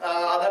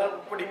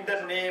putting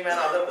the name and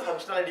other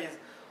functionalities,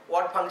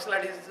 what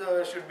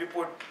functionalities should be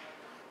put.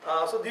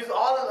 So these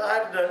all I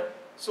have done.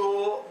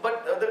 So,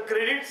 but the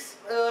credits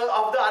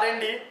of the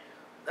R&D,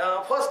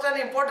 first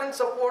and important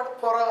support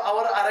for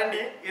our R&D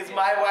is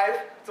my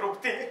wife,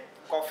 Trupti.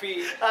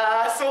 Coffee.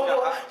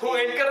 Who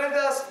encouraged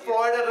us,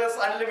 provided us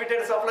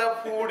unlimited supply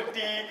of food,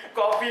 tea,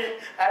 coffee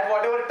at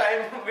whatever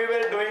time we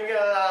were doing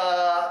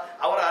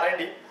our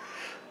R&D.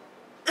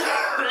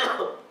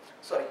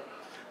 Sorry.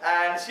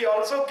 And she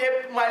also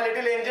kept my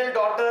little angel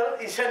daughter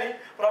Ishani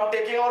from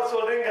taking our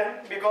soldering gun,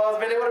 because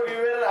whenever we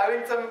were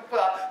having some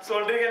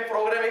soldering and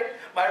programming,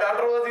 my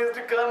daughter was used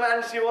to come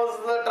and she was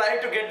trying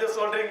to get the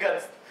soldering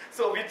guns,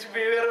 so which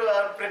we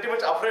were pretty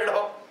much afraid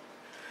of.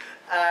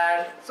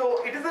 And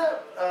so it is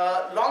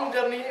a long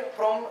journey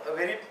from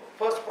very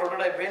first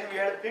prototype when we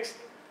had fixed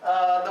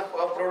the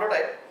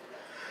prototype.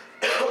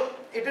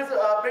 It is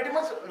pretty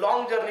much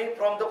long journey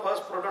from the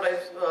first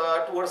prototypes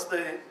towards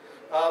the.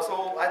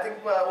 So I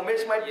think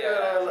Umesh might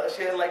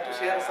like to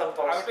share some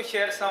thoughts. I want to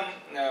share some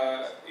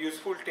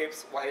useful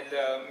tips while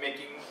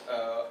making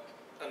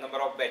a number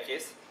of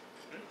batches.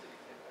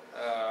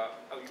 I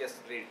will just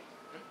read.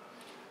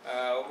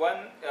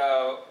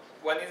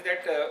 One is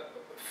that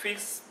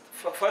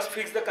first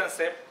fix the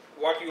concept,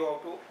 what you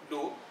have to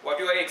do, what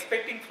you are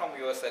expecting from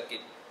your circuit.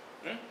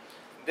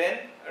 Then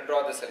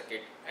draw the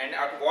circuit, and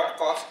at what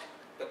cost.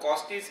 The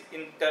cost is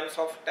in terms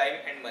of time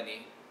and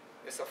money.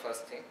 That's the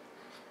first thing.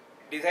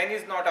 Design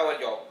is not our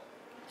job.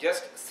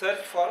 Just search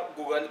for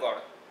Google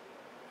God.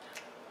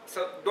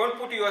 So don't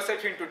put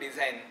yourself into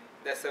design.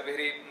 That's a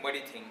very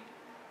muddy thing.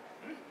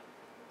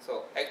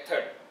 So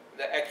third,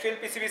 the actual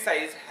PCB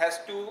size has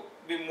to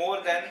be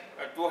more than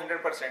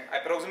 200%,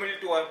 approximately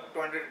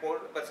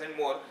 200%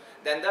 more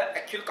than the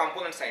actual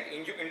component side,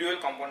 individual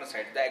component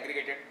side, the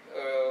aggregated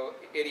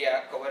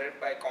area covered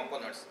by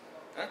components.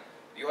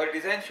 Your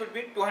design should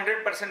be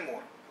 200%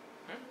 more.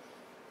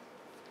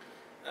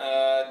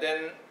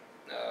 Then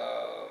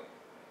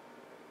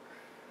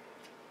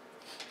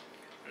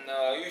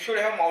you should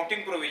have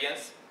mounting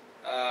provisions,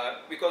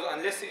 because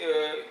unless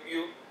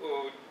you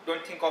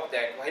don't think of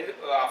that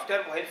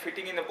while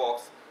fitting in the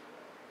box,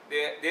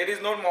 there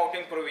is no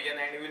mounting provision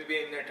and you will be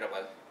in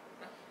trouble.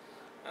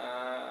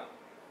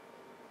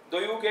 Though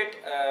you get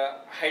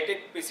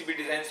high-tech PCB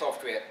design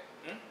software,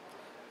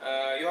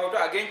 you have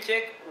to again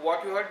check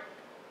what you have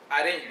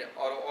arranged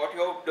or what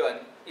you have done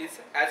is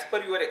as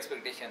per your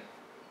expectation.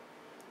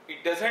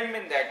 It doesn't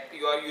mean that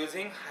you are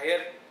using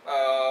higher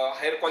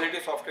quality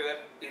software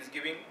is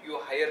giving you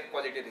higher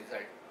quality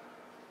result.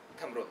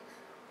 Thumb rule.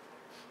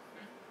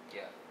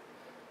 Yeah.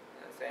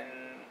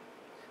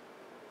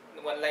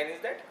 And one line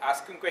is that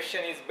asking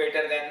question is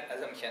better than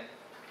assumption.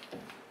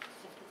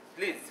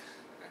 Please.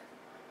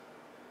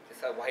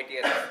 It's a white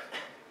error.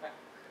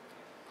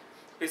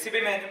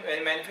 PCB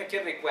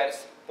manufacturer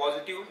requires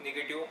positive,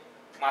 negative,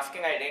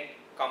 masking ident,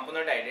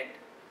 component ident,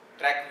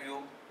 track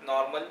view,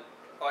 normal,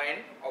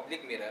 and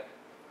oblique mirror.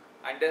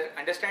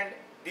 Understand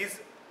these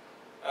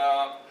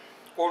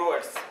code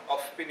words of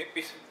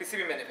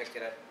PCB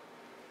manufacturer.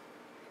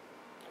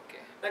 Okay.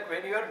 Like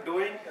when you are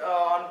doing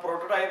on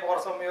prototype or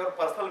some your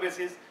personal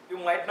basis, you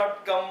might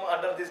not come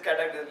under these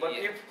categories. But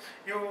if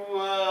you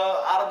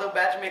are the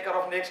batch maker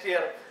of next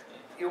year,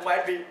 you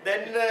might be.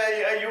 Then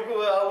you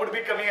would be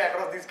coming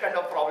across these kind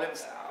of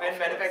problems when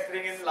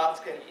manufacturing in large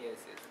scale. Yes.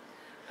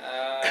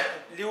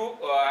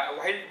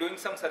 While doing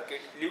some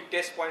circuit, leave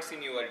test points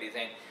in your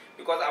design,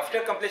 because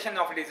after completion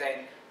of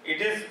design,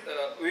 it is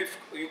if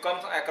you come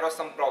across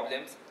some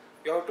problems,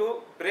 you have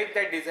to break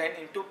that design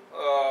into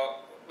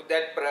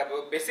that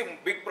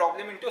basic big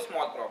problem into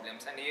small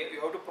problems, and you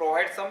have to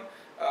provide some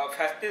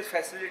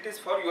facilities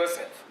for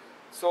yourself.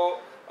 So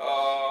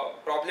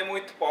problem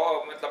with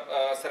power,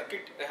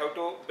 circuit you have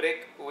to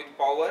break with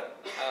power,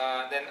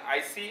 then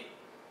IC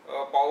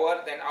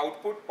power, then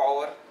output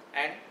power,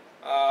 and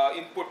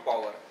input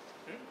power.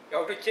 You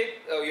have to check.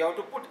 You have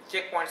to put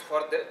checkpoints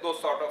for those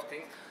sort of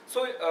things.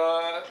 So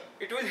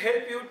it will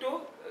help you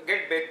to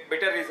get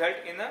better result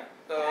in a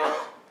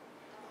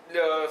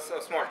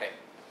small time.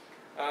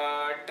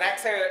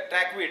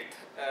 track width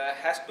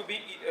has to be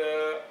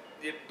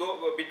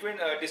between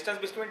distance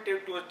between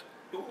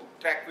two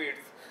track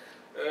widths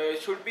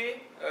should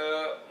be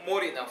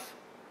more enough.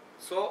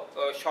 So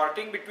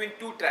shorting between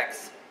two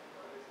tracks,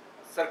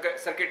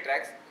 circuit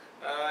tracks,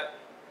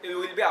 it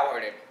will be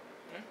avoided.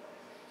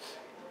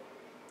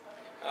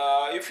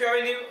 If you have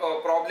any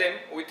problem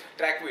with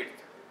track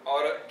width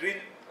or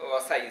drill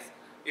size,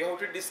 you have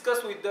to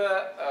discuss with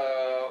the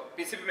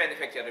PCB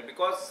manufacturer,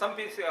 because some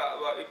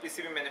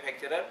PCB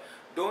manufacturer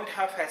don't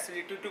have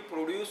facility to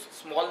produce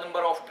small number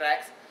of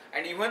tracks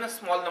and even a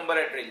small number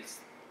of drills.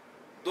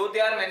 Though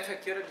they are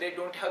manufacturer, they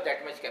don't have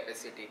that much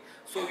capacity.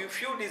 So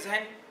if you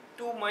design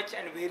too much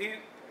and very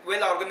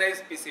well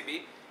organized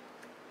PCB,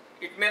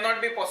 it may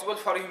not be possible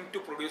for him to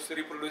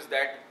reproduce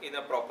that in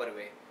a proper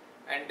way.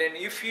 And then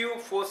if you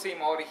force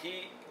him or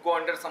he go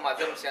under some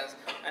assumptions,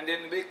 and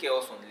then will be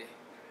chaos only.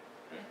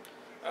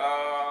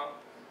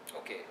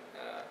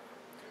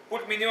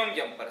 Put minimum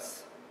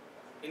jumpers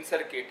in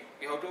circuit.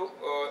 You have to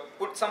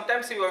put,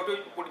 sometimes you have to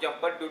put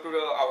jumper due to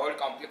the avoid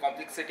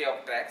complexity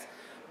of tracks,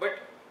 but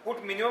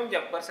put minimum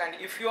jumpers. And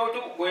if you are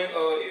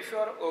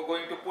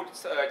going to put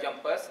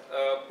jumpers,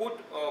 put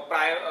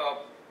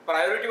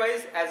priority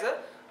wise as a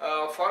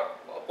for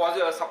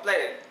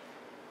supply.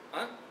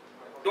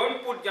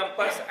 Don't put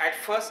jumpers at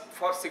first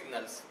for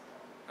signals.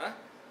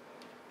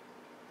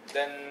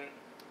 Then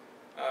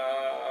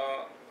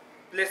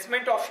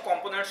placement of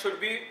components should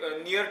be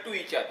near to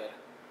each other.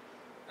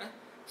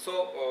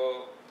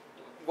 So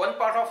one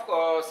part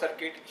of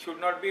circuit should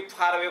not be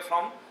far away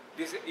from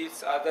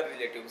its other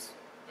relatives.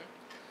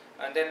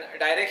 And then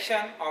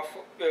direction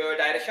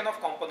of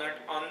component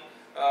on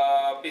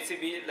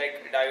PCB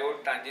like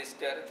diode,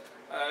 transistor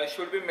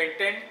should be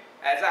maintained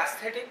as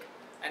aesthetic,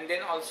 and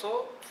then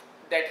also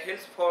that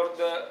helps for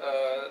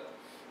the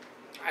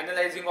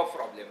analyzing of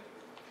problem.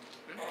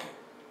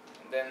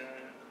 Then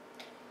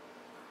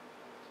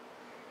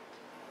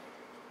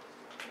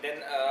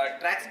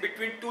tracks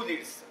between two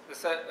leads.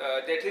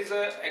 That is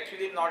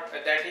actually not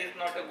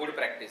a good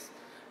practice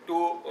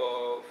to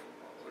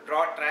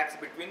draw tracks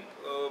between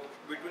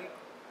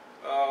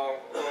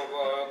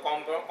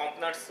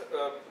components,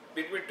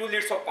 between two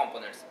leads of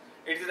components.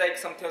 It is like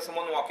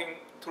someone walking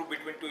through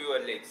between two your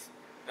legs.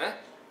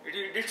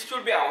 It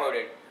should be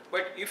avoided.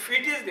 But if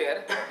it is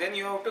there, then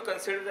you have to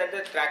consider that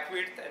the track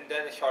width and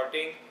then the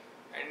shorting.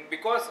 And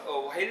because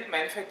while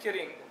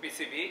manufacturing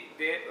PCB,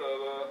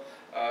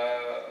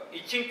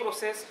 etching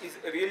process is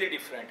really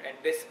different, and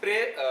they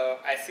spray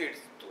acids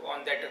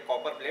on that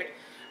copper plate,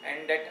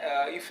 and that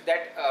if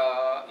that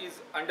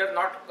is under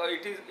not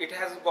it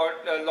has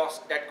got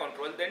lost that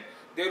control, then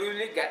there will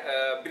be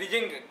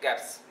bridging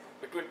gaps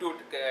between two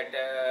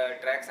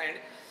tracks, and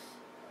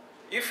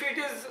if it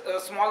is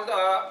small,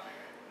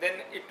 then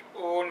it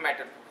won't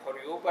matter for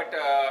you. But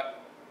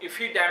if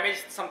you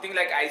damage something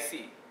like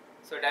IC,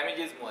 so damage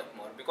is much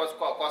more, because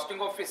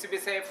costing of PCB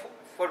say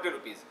 40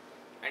 rupees,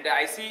 and the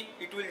IC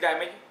it will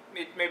damage,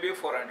 it may be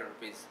 400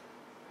 rupees.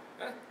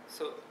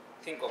 So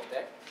think of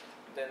that.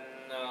 Then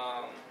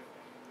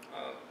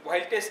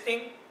while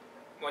testing,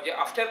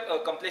 after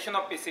completion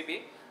of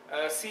PCB,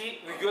 see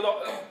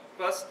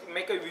first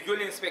make a visual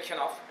inspection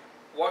of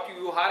what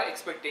you are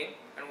expecting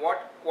and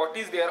what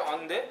is there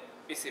on the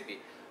PCB.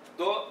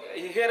 Though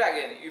here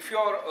again, if you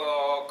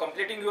are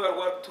completing your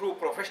work through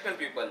professional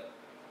people,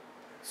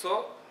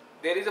 so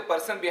there is a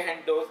person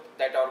behind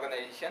that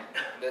organization,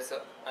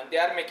 and they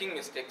are making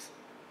mistakes.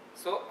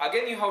 So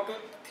again, you have to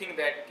think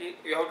that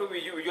you have to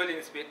visually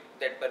inspect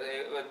that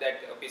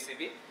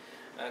PCB,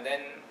 and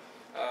then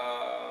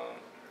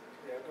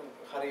you have to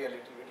hurry a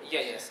little bit.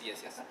 Yes.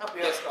 Yes,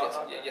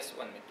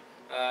 1 minute.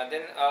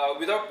 Then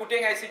without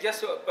putting IC,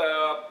 just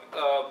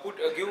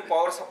give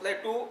power supply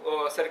to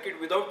circuit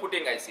without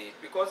putting IC,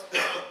 because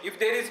if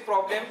there is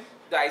problem,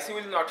 the IC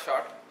will not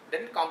short,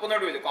 then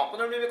component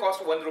will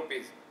cost 1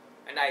 rupees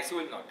and IC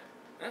will not.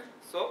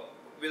 So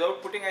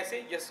without putting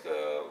IC, just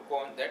go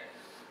on that.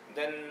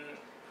 Then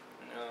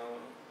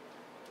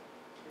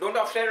don't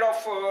afraid of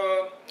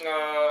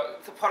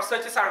for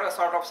such a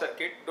sort of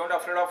circuit, don't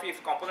afraid of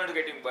if component is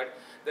getting burnt.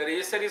 The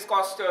resistor is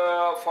cost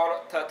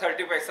for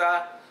 30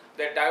 paisa,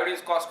 the diode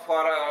is cost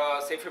for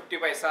say 50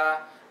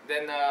 paisa,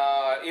 then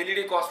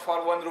LED cost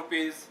for 1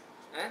 rupees.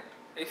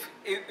 If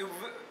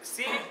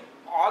see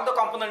all the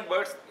component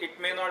burns, it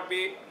may not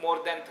be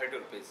more than 30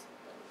 rupees.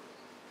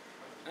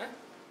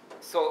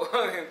 So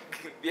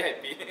be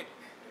happy.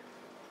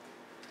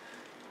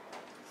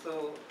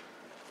 So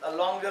a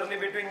long journey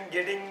between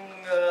getting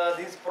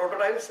these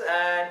prototypes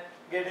and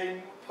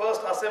getting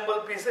first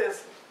assembled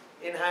pieces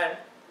in hand.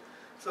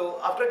 So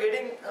after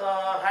getting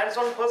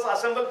hands-on first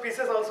assembled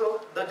pieces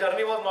also, the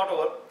journey was not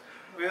over.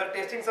 We were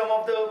testing some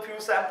of the few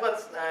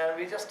samples and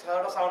we just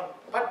heard a sound,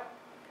 but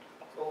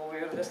so we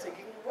were just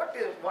thinking, what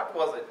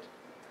was it?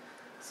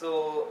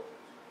 So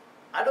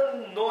I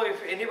don't know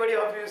if anybody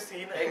of you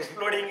seen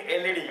exploding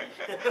LED.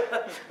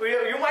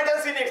 You might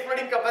have seen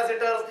exploding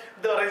capacitors,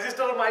 the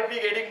resistor might be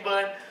getting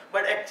burned,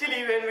 but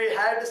actually when we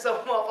had some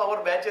of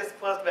our batches,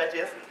 first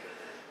batches,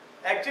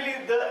 Actually,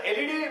 the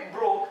LED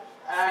broke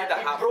and the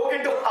it half. broke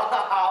into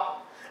half,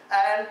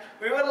 and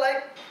we were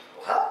like,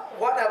 huh?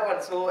 What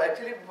happened? So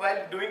actually,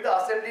 while doing the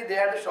assembly, they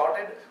had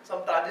shorted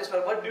some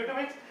transistor, but due to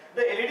which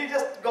the LED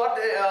just got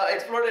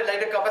exploded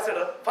like a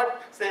capacitor,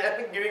 but say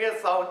giving a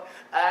sound,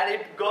 and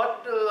it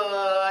got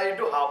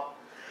into half.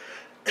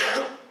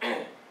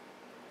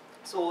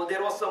 So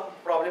there was some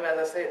problem,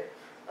 as I said.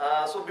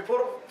 So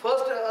before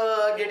first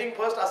getting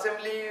first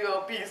assembly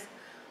piece,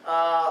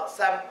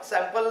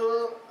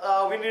 sample,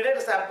 we needed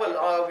a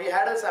sample. We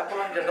had a sample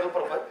on general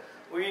purpose.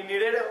 We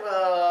needed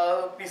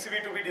a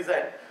PCB to be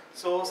designed.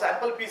 So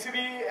sample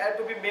PCB had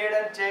to be made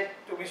and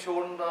checked to be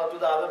shown to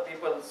the other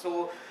people.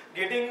 So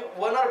getting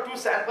one or two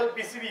sample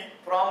PCB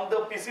from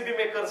the PCB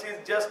makers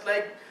is just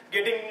like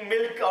getting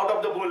milk out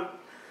of the bull.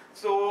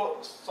 So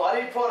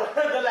sorry for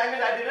the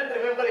language, I didn't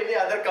remember any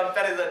other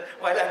comparison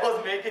while I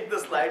was making the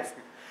slides.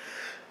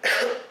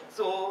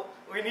 So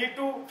we need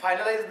to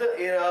finalize the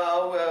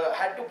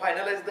had to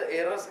finalize the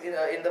errors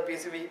in the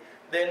PCB.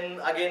 Then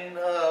again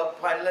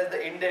finalize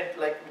the indent,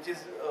 like which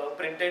is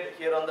printed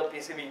here on the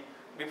PCB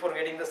before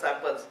getting the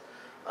samples.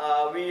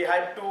 We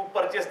had to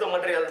purchase the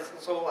materials.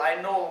 So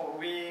I know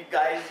we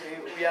guys,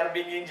 we are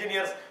being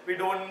engineers, we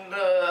don't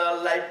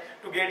like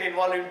to get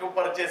involved into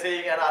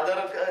purchasing and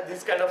other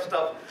this kind of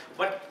stuff.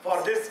 But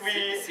for this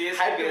we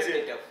had to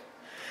CST do.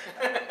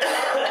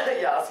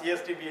 Yeah,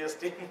 CST,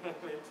 BST.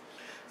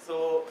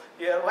 So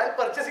here, while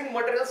purchasing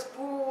materials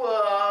too,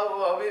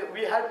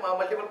 we had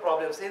multiple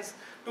problems. Since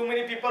too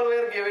many people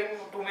were giving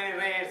too many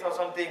rates or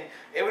something,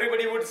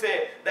 everybody would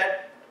say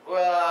that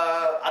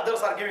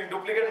others are giving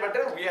duplicate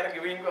material, we are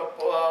giving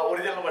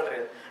original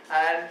material.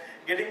 And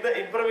getting the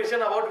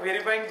information about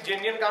verifying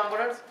genuine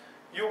components,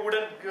 you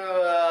wouldn't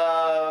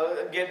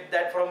get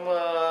that from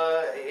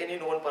any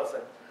known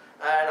person.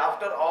 And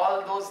after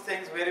all those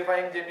things,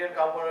 verifying genuine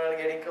component,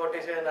 getting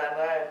quotation,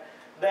 and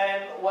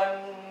then one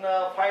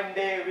fine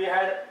day we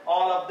had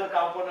all of the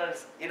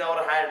components in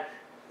our hand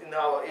in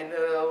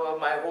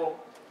my home.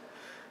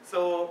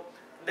 So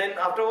then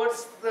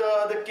afterwards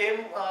the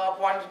came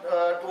point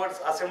towards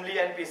assembly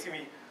and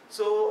PCB.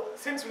 So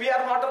since we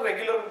are not a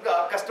regular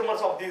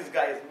customers of these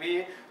guys,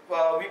 we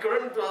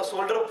couldn't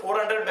solder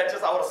 400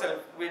 batches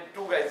ourselves with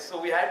two guys.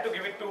 So we had to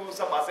give it to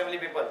some assembly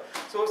people.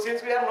 So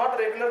since we are not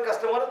regular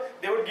customer,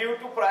 they would give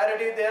to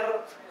priority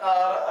their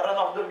run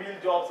of the mill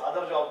jobs,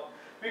 other jobs.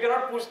 We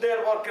cannot push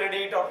there for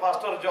credit or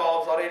faster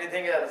jobs or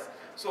anything else.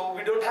 So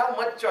we don't have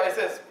much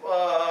choices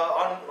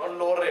on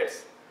lower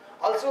rates.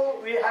 Also,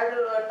 we had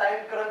a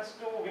time crunch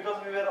too because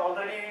we were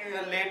already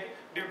late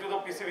due to the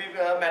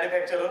PCB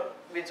manufacturer,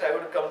 which I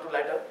would come to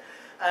later.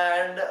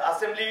 And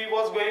assembly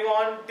was going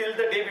on till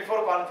the day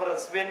before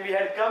conference. When we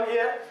had come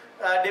here,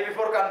 day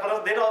before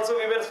conference, then also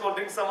we were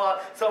soldering some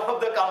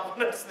of the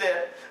components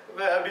there,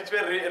 which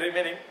were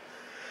remaining.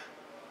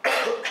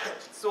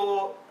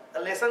 So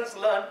lessons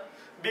learned.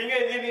 Being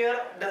an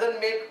engineer doesn't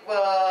make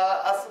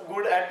us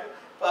good at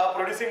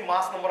producing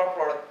mass number of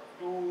product.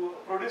 To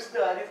produce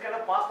this kind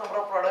of mass number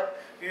of product,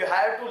 you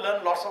have to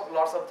learn lots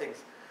of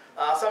things.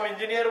 Some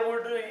engineer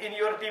would in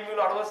your team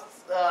will always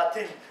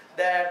think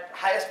that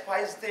highest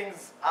price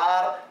things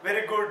are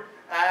very good,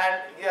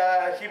 and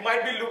he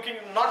might be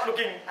not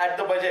looking at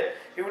the budget.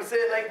 He would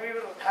say like, we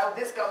will have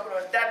this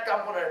component, that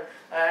component,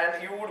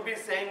 and you would be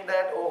saying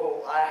that,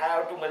 oh, I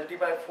have to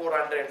multiply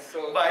 400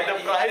 So by the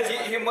price.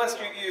 He must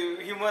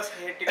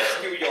hate you,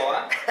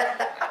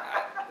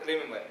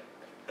 remember.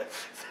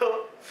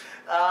 So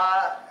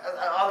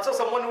also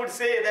someone would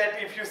say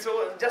that if you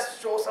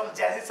just show some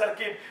jazzy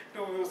circuit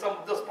to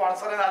the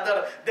sponsor and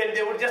other, then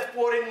they would just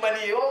pour in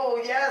money.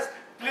 Oh yes,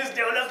 please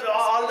develop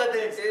all the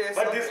things. Yes,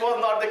 but okay. this was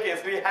not the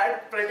case. We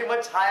had pretty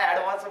much high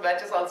advanced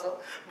batches also,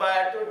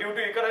 but due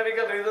to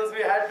economical reasons,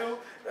 we had to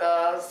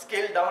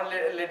scale down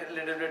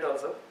little bit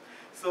also.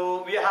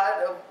 So we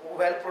had,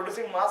 while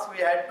producing mass, we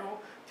had to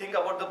think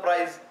about the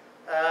price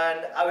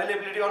and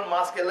availability on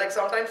mass scale. Like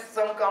sometimes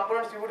some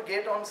components you would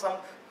get on some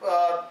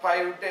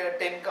 5,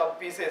 10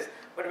 pieces,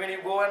 but when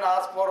you go and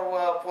ask for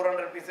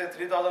 400 pieces,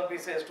 3000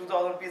 pieces,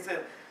 2000 pieces,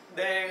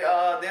 their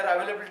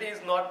availability is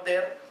not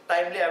there,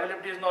 timely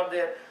availability is not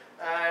there.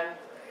 And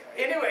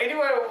anyway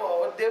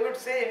they would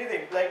say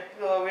anything, like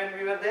when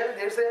we were there,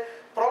 they would say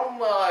from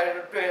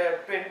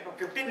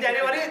 15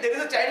 January there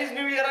is a Chinese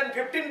New Year and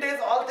 15 days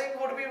all things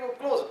would be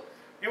closed.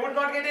 You would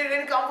not get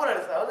any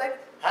components. I was like,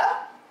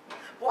 huh?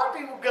 What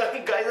you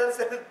guys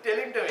are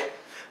telling to me?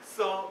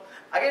 So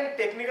again,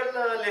 technical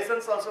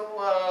lessons also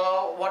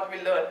what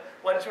we learn.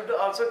 One should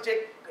also check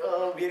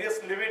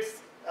various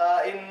limits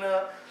in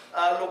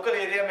local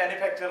area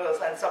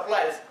manufacturers and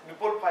suppliers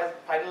before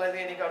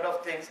finalizing any kind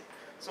of things.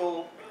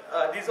 So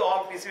these are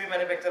all PCB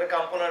manufacturer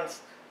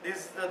components.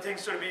 These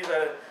things should be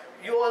there.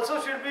 You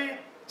also should be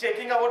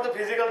checking about the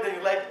physical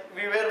things. Like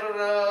we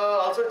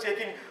were also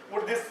checking,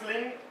 would this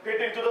sling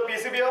fit into the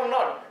PCB or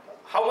not?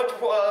 How much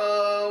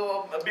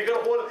bigger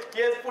hole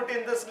he has put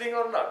in the sling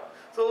or not.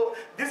 So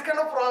this kind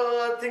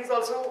of things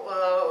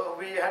also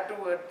we had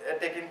to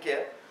take in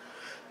care.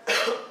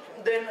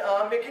 Then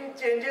making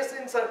changes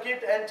in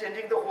circuit and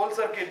changing the whole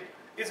circuit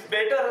is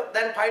better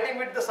than fighting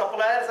with the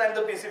suppliers and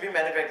the PCB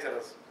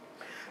manufacturers.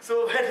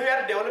 So when we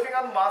are developing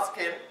on mass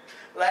scale,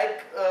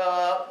 like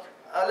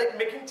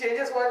making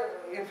changes where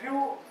if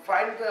you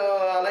find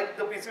like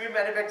the PCB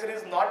manufacturer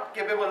is not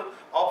capable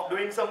of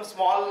doing some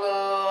small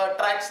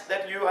tracks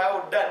that you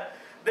have done,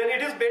 then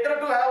it is better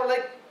to have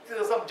like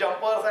some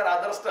jumpers and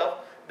other stuff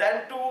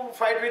than to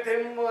fight with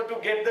him to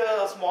get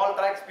the small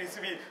tracks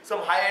PCB, some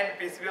high-end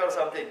PCB or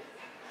something.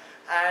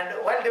 And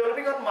while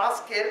developing on mass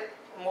scale,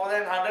 more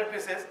than 100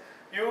 pieces,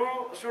 you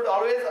should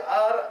always,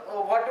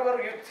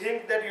 whatever you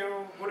think that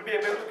you would be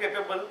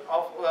capable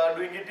of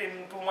doing it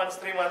in 2 months,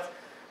 3 months,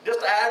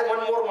 just add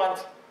 1 more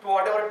month to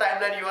whatever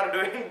timeline you are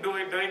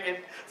doing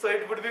it. So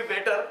it would be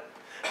better,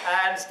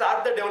 and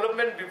start the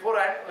development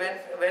beforehand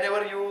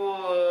whenever you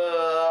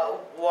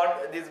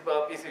want these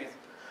PCBs.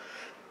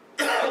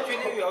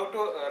 Actually, you have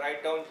to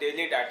write down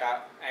daily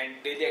data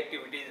and daily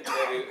activities,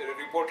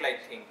 report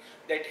like thing.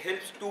 That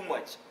helps too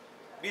much.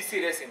 Be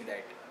serious in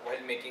that while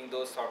making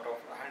those sort of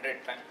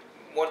 100 times,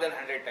 more than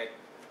 100 times.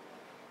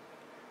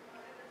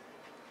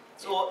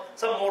 So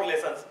some more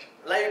lessons,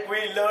 like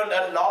we learned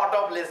a lot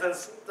of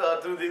lessons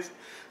through this.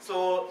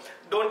 So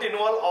don't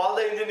involve all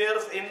the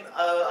engineers in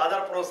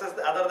other process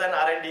other than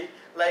R&D.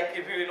 Like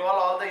if you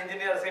involve all the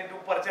engineers into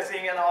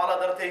purchasing and all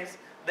other things,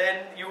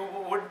 then you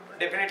would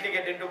definitely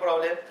get into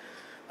problem.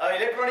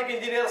 Electronic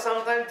engineer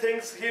sometimes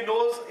thinks he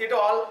knows it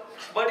all,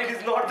 but it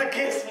is not the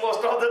case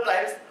most of the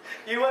times,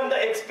 even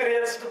the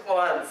experienced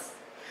ones.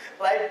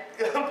 Like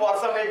for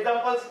some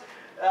examples,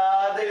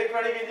 the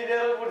electronic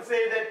engineer would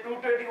say that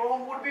 220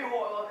 ohm would be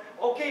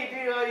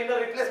okay in a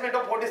replacement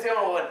of 47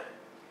 ohm.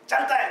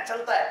 Chalta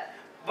hai.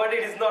 But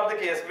it is not the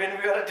case.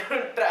 When we are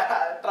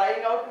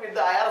trying out with the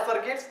IR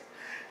circuits,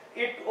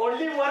 it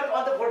only worked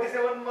on the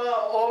 47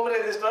 ohm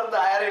resistor, the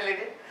IR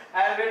LED.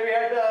 And when we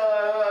had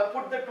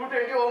put the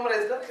 220 ohm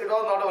resistor, it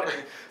was not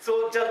working.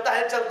 So chalta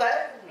hai,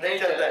 nahi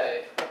chalta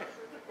hai.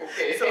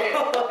 Okay. So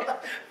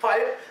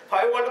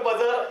 5 volt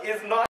buzzer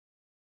is not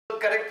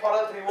correct for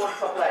a 3 volt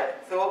supply.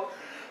 So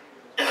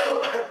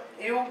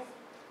you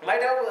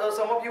might have,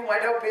 some of you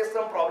might have faced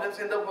some problems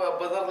in the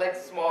buzzer, like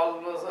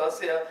small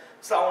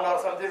sound or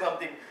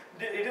something.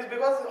 It is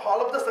because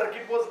all of the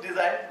circuit was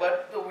designed,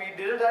 but we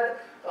didn't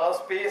have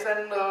space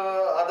and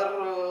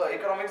other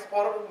economics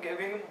for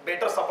giving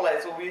better supply.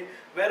 So we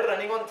were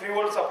running on 3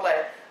 volt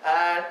supply,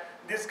 and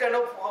this kind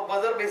of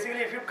buzzer,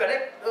 basically if you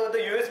connect the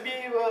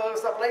USB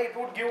supply, it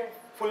would give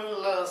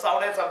full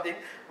sound and something,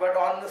 but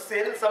on the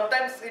cell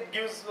sometimes it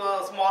gives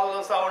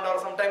small sound, or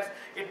sometimes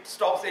it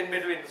stops in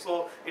between.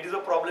 So it is a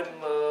problem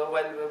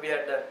while we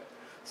had done.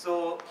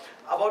 So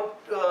about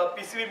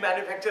PCB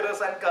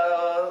manufacturers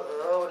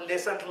and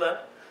lessons learned,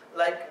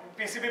 like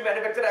PCB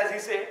manufacturer, as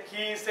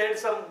he said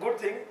some good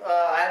thing.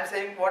 I am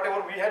saying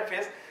whatever we had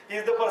faced. He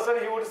is the person,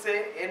 he would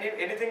say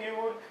anything you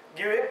would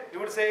give him, he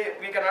would say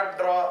we cannot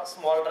draw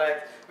small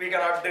tracks, we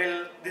cannot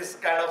drill this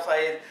kind of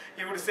size.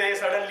 He would say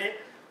suddenly,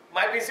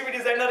 my PCB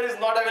designer is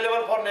not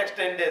available for next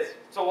 10 days.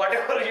 So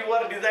whatever you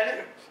are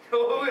designing, we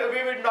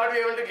will not be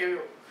able to give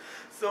you.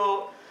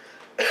 So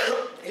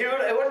he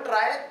would even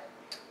try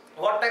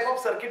what type of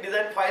circuit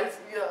design files.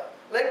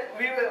 Like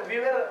we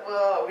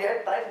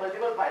had tried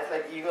multiple files,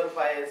 like Eagle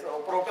files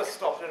or Protus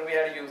software we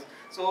had used.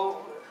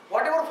 So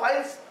whatever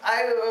files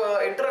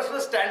international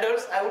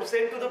standards I would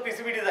send to the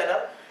PCB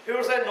designer, he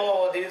would say,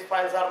 no, these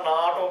files are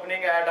not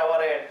opening at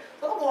our end.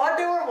 So what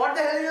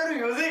the hell you are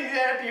using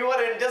at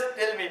your end? Just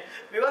tell me.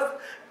 Because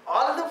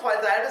all the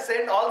files, I had to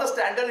send all the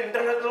standard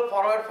international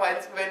forward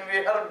files when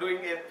we are doing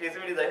a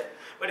PCB design.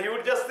 But he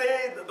would just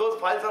say those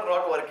files are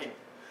not working.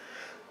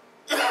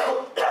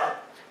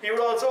 He would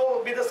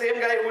also be the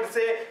same guy who would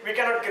say, we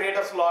cannot create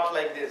a slot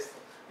like this.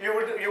 You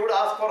would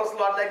ask for a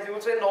slot like this. He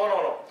would say,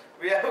 no.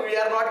 We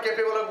are not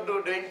capable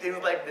of doing things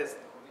like this.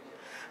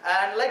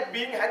 And like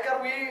being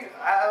hacker,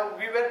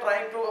 we were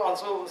trying to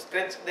also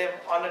stretch them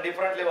on a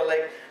different level,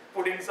 like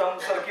putting some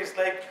circuits,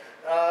 like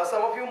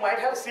some of you might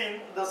have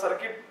seen the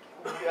circuit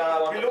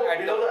below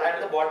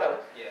at the bottom.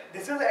 Yeah.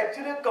 This is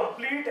actually a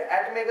complete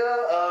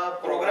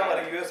Atmega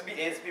programmer, USB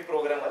ASP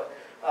programmer.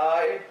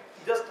 It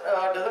just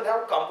doesn't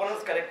have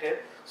components connected.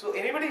 So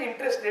anybody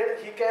interested,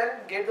 he can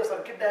get the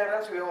circuit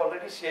diagrams we have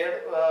already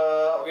shared.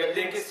 The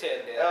link is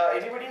shared there.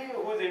 Anybody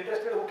who is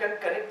interested, who can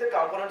connect the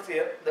components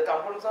here. The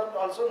components are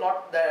also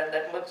not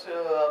that much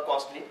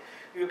costly.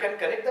 You can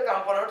connect the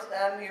components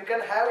and you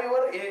can have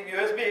your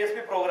USB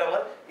ASP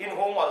programmer in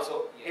home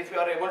also, if you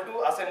are able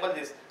to assemble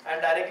this.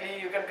 And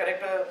directly you can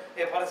connect a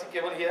FRC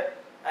cable here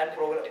and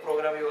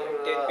program your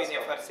 10-pin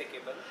FRC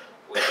cable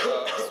with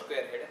a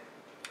square head.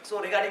 So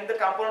regarding the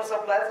component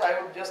suppliers,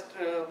 I would just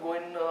go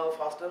in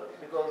faster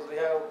because we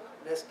have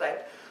less time.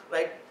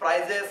 Like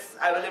prices,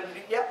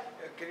 availability, yeah.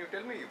 Can you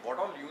tell me what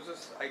all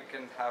uses I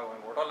can have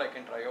and what all I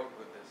can try out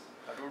with this?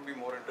 That would be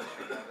more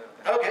interesting.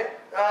 Okay,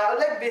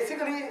 like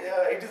basically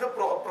it is a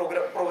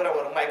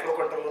programmer,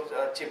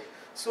 microcontroller chip.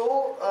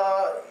 So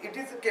it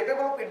is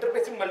capable of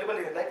interfacing multiple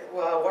things, like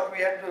what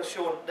we had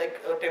shown,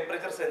 like a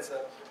temperature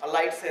sensor, a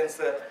light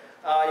sensor,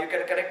 You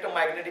can connect a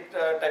magnetic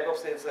type of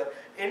sensor.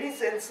 Any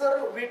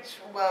sensor which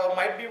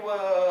might be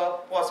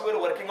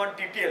possible working on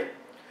TTL.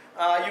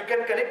 You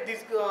can connect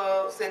these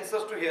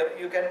sensors to here.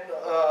 You can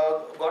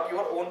got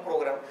your own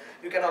program.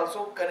 You can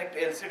also connect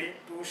LCD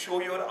to show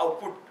your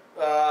output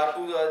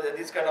to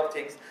these kind of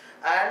things.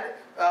 And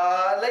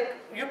like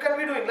you can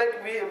be doing,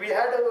 like we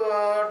had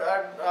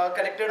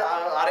connected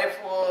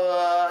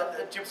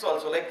RF chips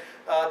also, like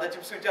the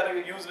chips which are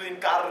used in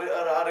car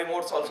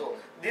remotes also.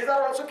 These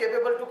are also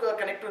capable to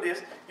connect to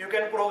this. You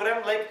can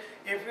program, like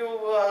if you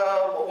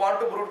want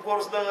to brute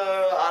force the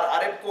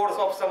RF codes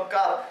of some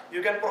car,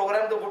 you can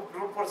program the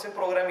brute forcing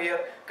program here,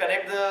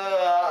 connect the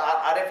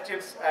RF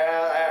chips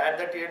at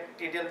the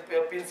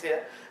TTL pins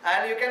here,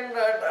 and you can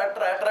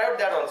try out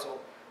that also.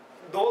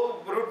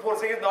 Though brute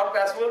forcing is not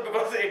possible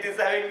because it is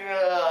having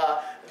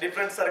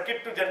different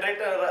circuit to generate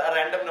a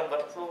random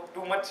number, so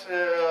too much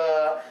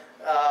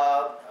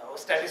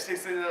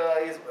statistics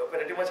is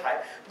pretty much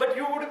high. But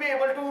you would be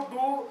able to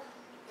do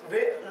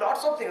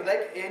lots of things,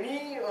 like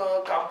any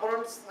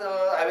components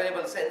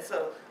available,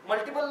 sensor,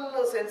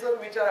 multiple sensors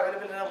which are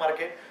available in the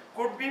market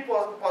could be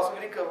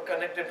possibly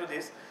connected to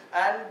this,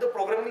 and the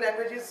programming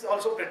language is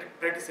also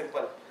pretty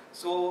simple.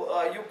 So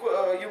you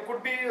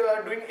could be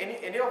doing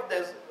any of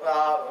this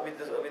with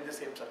the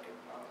same circuit.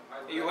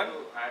 I would like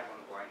to add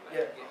one point.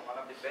 Like one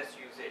of the best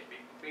usage,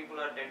 people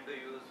tend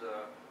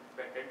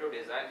to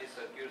design these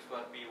circuits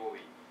for POV.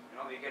 You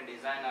know, we can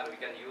design or we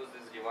can use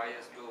this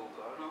device to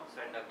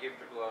send a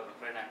gift to our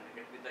friend and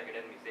get with the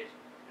hidden message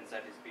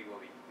inside this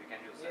POV. We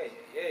can use that.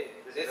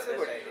 That's a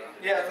good idea.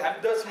 Yeah,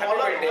 the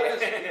smaller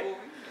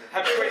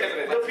Happy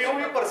birthday. the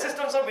POV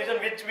persistence of vision,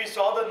 which we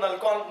saw the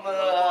nullcon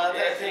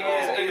thing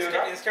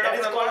instead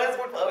of called as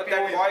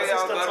POV,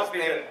 persistence of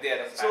vision.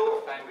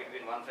 So time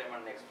between one frame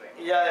and next frame.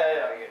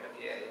 Yeah.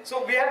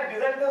 So we had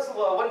designed this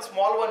one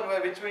small one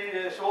which we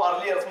show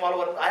earlier, small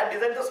one. I had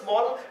designed the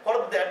small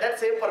for that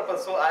same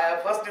purpose. So I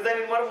first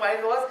design in my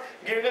mind was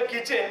giving a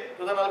keychain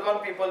to the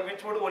nullcon people,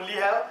 which would only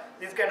have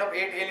this kind of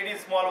 8 LED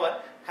small one,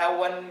 have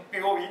one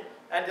POV,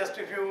 and just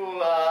if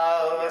you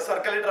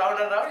circle it round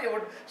and round, you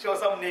would show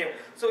some name.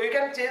 So you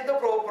can change the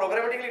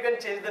programmatically, you can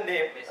change the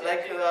name.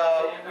 Like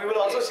we will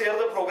also share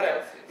the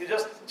program. You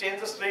just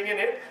change the string in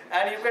it,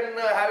 and you can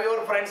have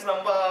your friend's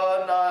number,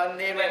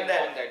 name, and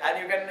that, and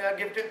you can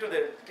gift it to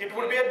them. It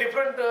would be a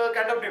different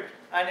kind of gift,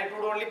 and it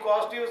would only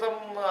cost you some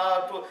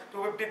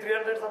 250,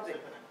 300 something.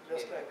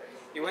 Just like that.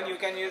 Even you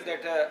can use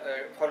that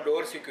for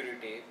door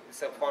security.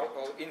 So for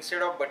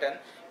instead of button,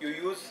 you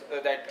use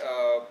that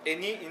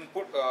any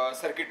input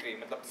circuitry,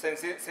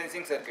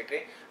 sensing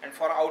circuitry, and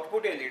for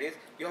output LEDs,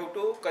 you have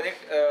to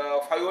connect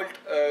 5-volt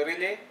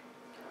relay.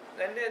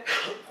 Then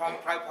from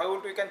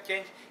 5-volt you can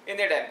change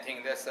any damn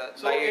thing. That's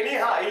so any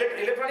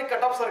electronic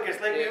cutoff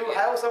circuits, like you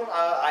have some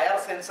IR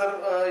sensor,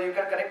 you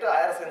can connect a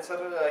IR sensor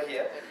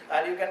here,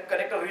 and you can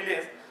connect a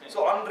relays.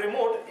 So on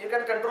remote, you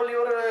can control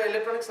your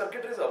electronic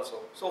circuitries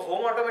also. So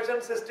home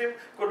automation system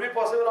could be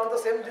possible on the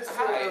same this.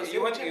 If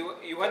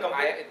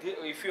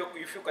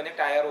you connect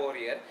IR over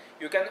here,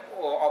 you can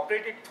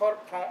operate it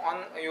from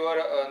on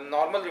your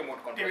normal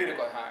remote control. TV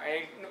remote.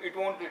 And it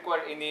won't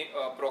require any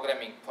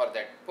programming for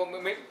that.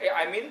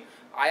 I mean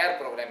IR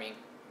programming.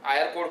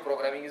 IR code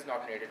programming is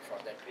not needed for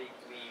that. We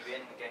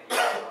even can use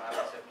one of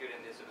the circuit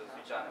in this to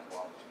switch on and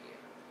off.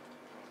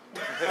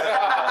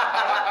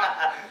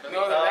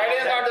 No, that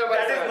is not the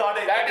That is not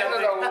it. That is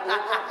not the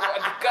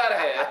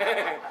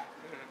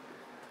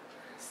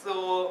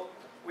So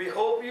we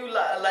hope you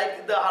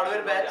like the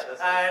hardware batch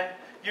and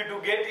you do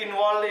get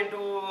involved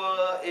into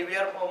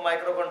AVR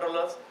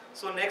microcontrollers.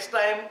 So next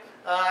time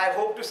I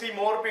hope to see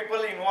more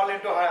people involved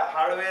into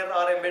hardware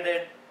or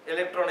embedded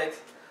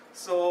electronics.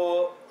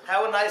 So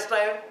have a nice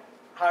time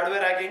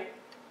hardware hacking.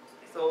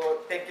 So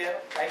take care.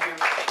 Thank you.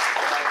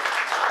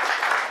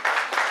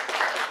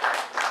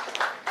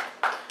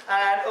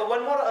 And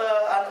one more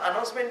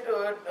announcement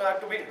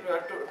to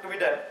be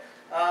done.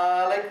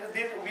 Like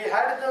this, we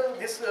had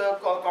this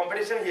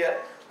competition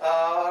here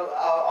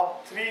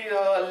of 3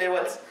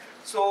 levels.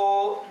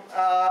 So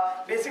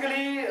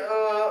basically,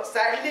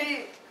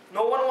 sadly,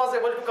 no one was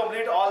able to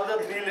complete all the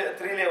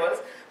three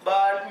levels.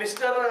 But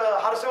Mr.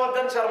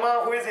 Harshavardhan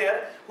Sharma, who is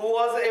here, who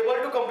was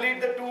able to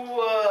complete the 2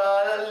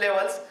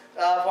 levels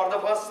for the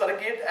first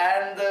circuit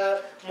and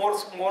the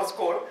Morse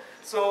code.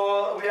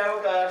 So we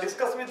have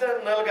discussed with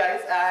the null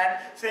guys, and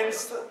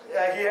since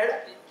he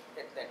had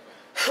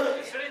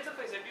Yesterday itself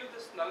I said you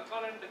this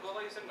nullcon and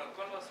Goa, you said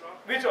nullcon was wrong.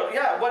 which one?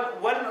 Yeah,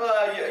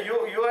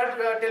 you had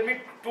tell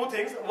me 2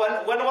 things.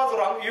 One was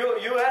wrong.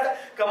 You had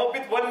come up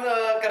with one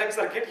correct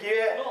circuit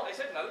here. No, I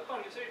said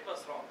nullcon. You said it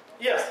was wrong.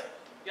 Yes.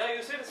 Yeah,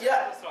 you said it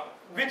was wrong.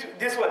 Which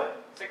this one?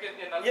 Second,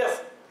 yeah, nullcon.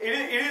 Yes.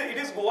 It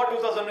is Goa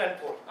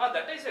 2004.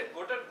 That I said.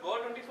 Goa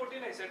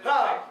 2014 I said.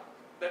 Ah.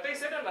 That I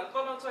said, and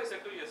nullcon also I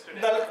said to you yesterday.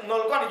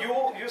 Nullcon,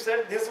 you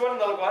said this one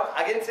nullcon.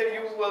 Again said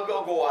you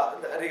Goa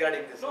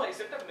regarding this. No, I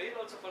sent a mail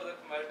also for that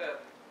matter.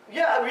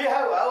 Yeah, we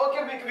have.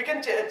 Okay, we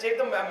can check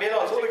the mail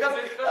also because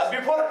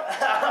before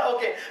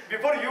okay,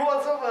 before you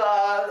also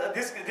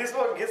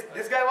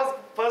this guy was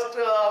first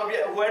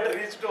who had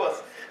reached to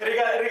us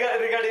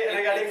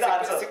regarding the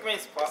answer.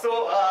 Sequence.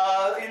 So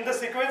in the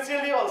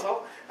sequentially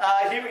also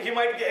he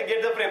might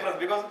get the preference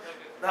because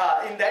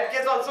in that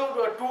case also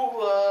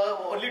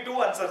only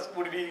two answers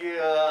would be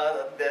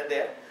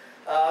there.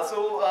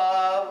 So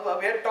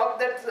we had talked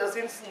that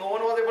since no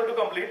one was able to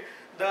complete,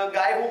 the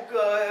guy who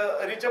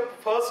reached up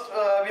first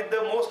with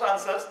the most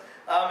answers,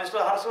 Mr.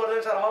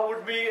 Harshvardhan Sharma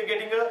would be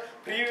getting a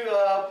free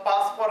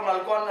pass for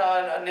nullcon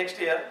next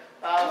year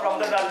from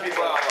the null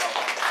people.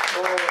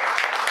 So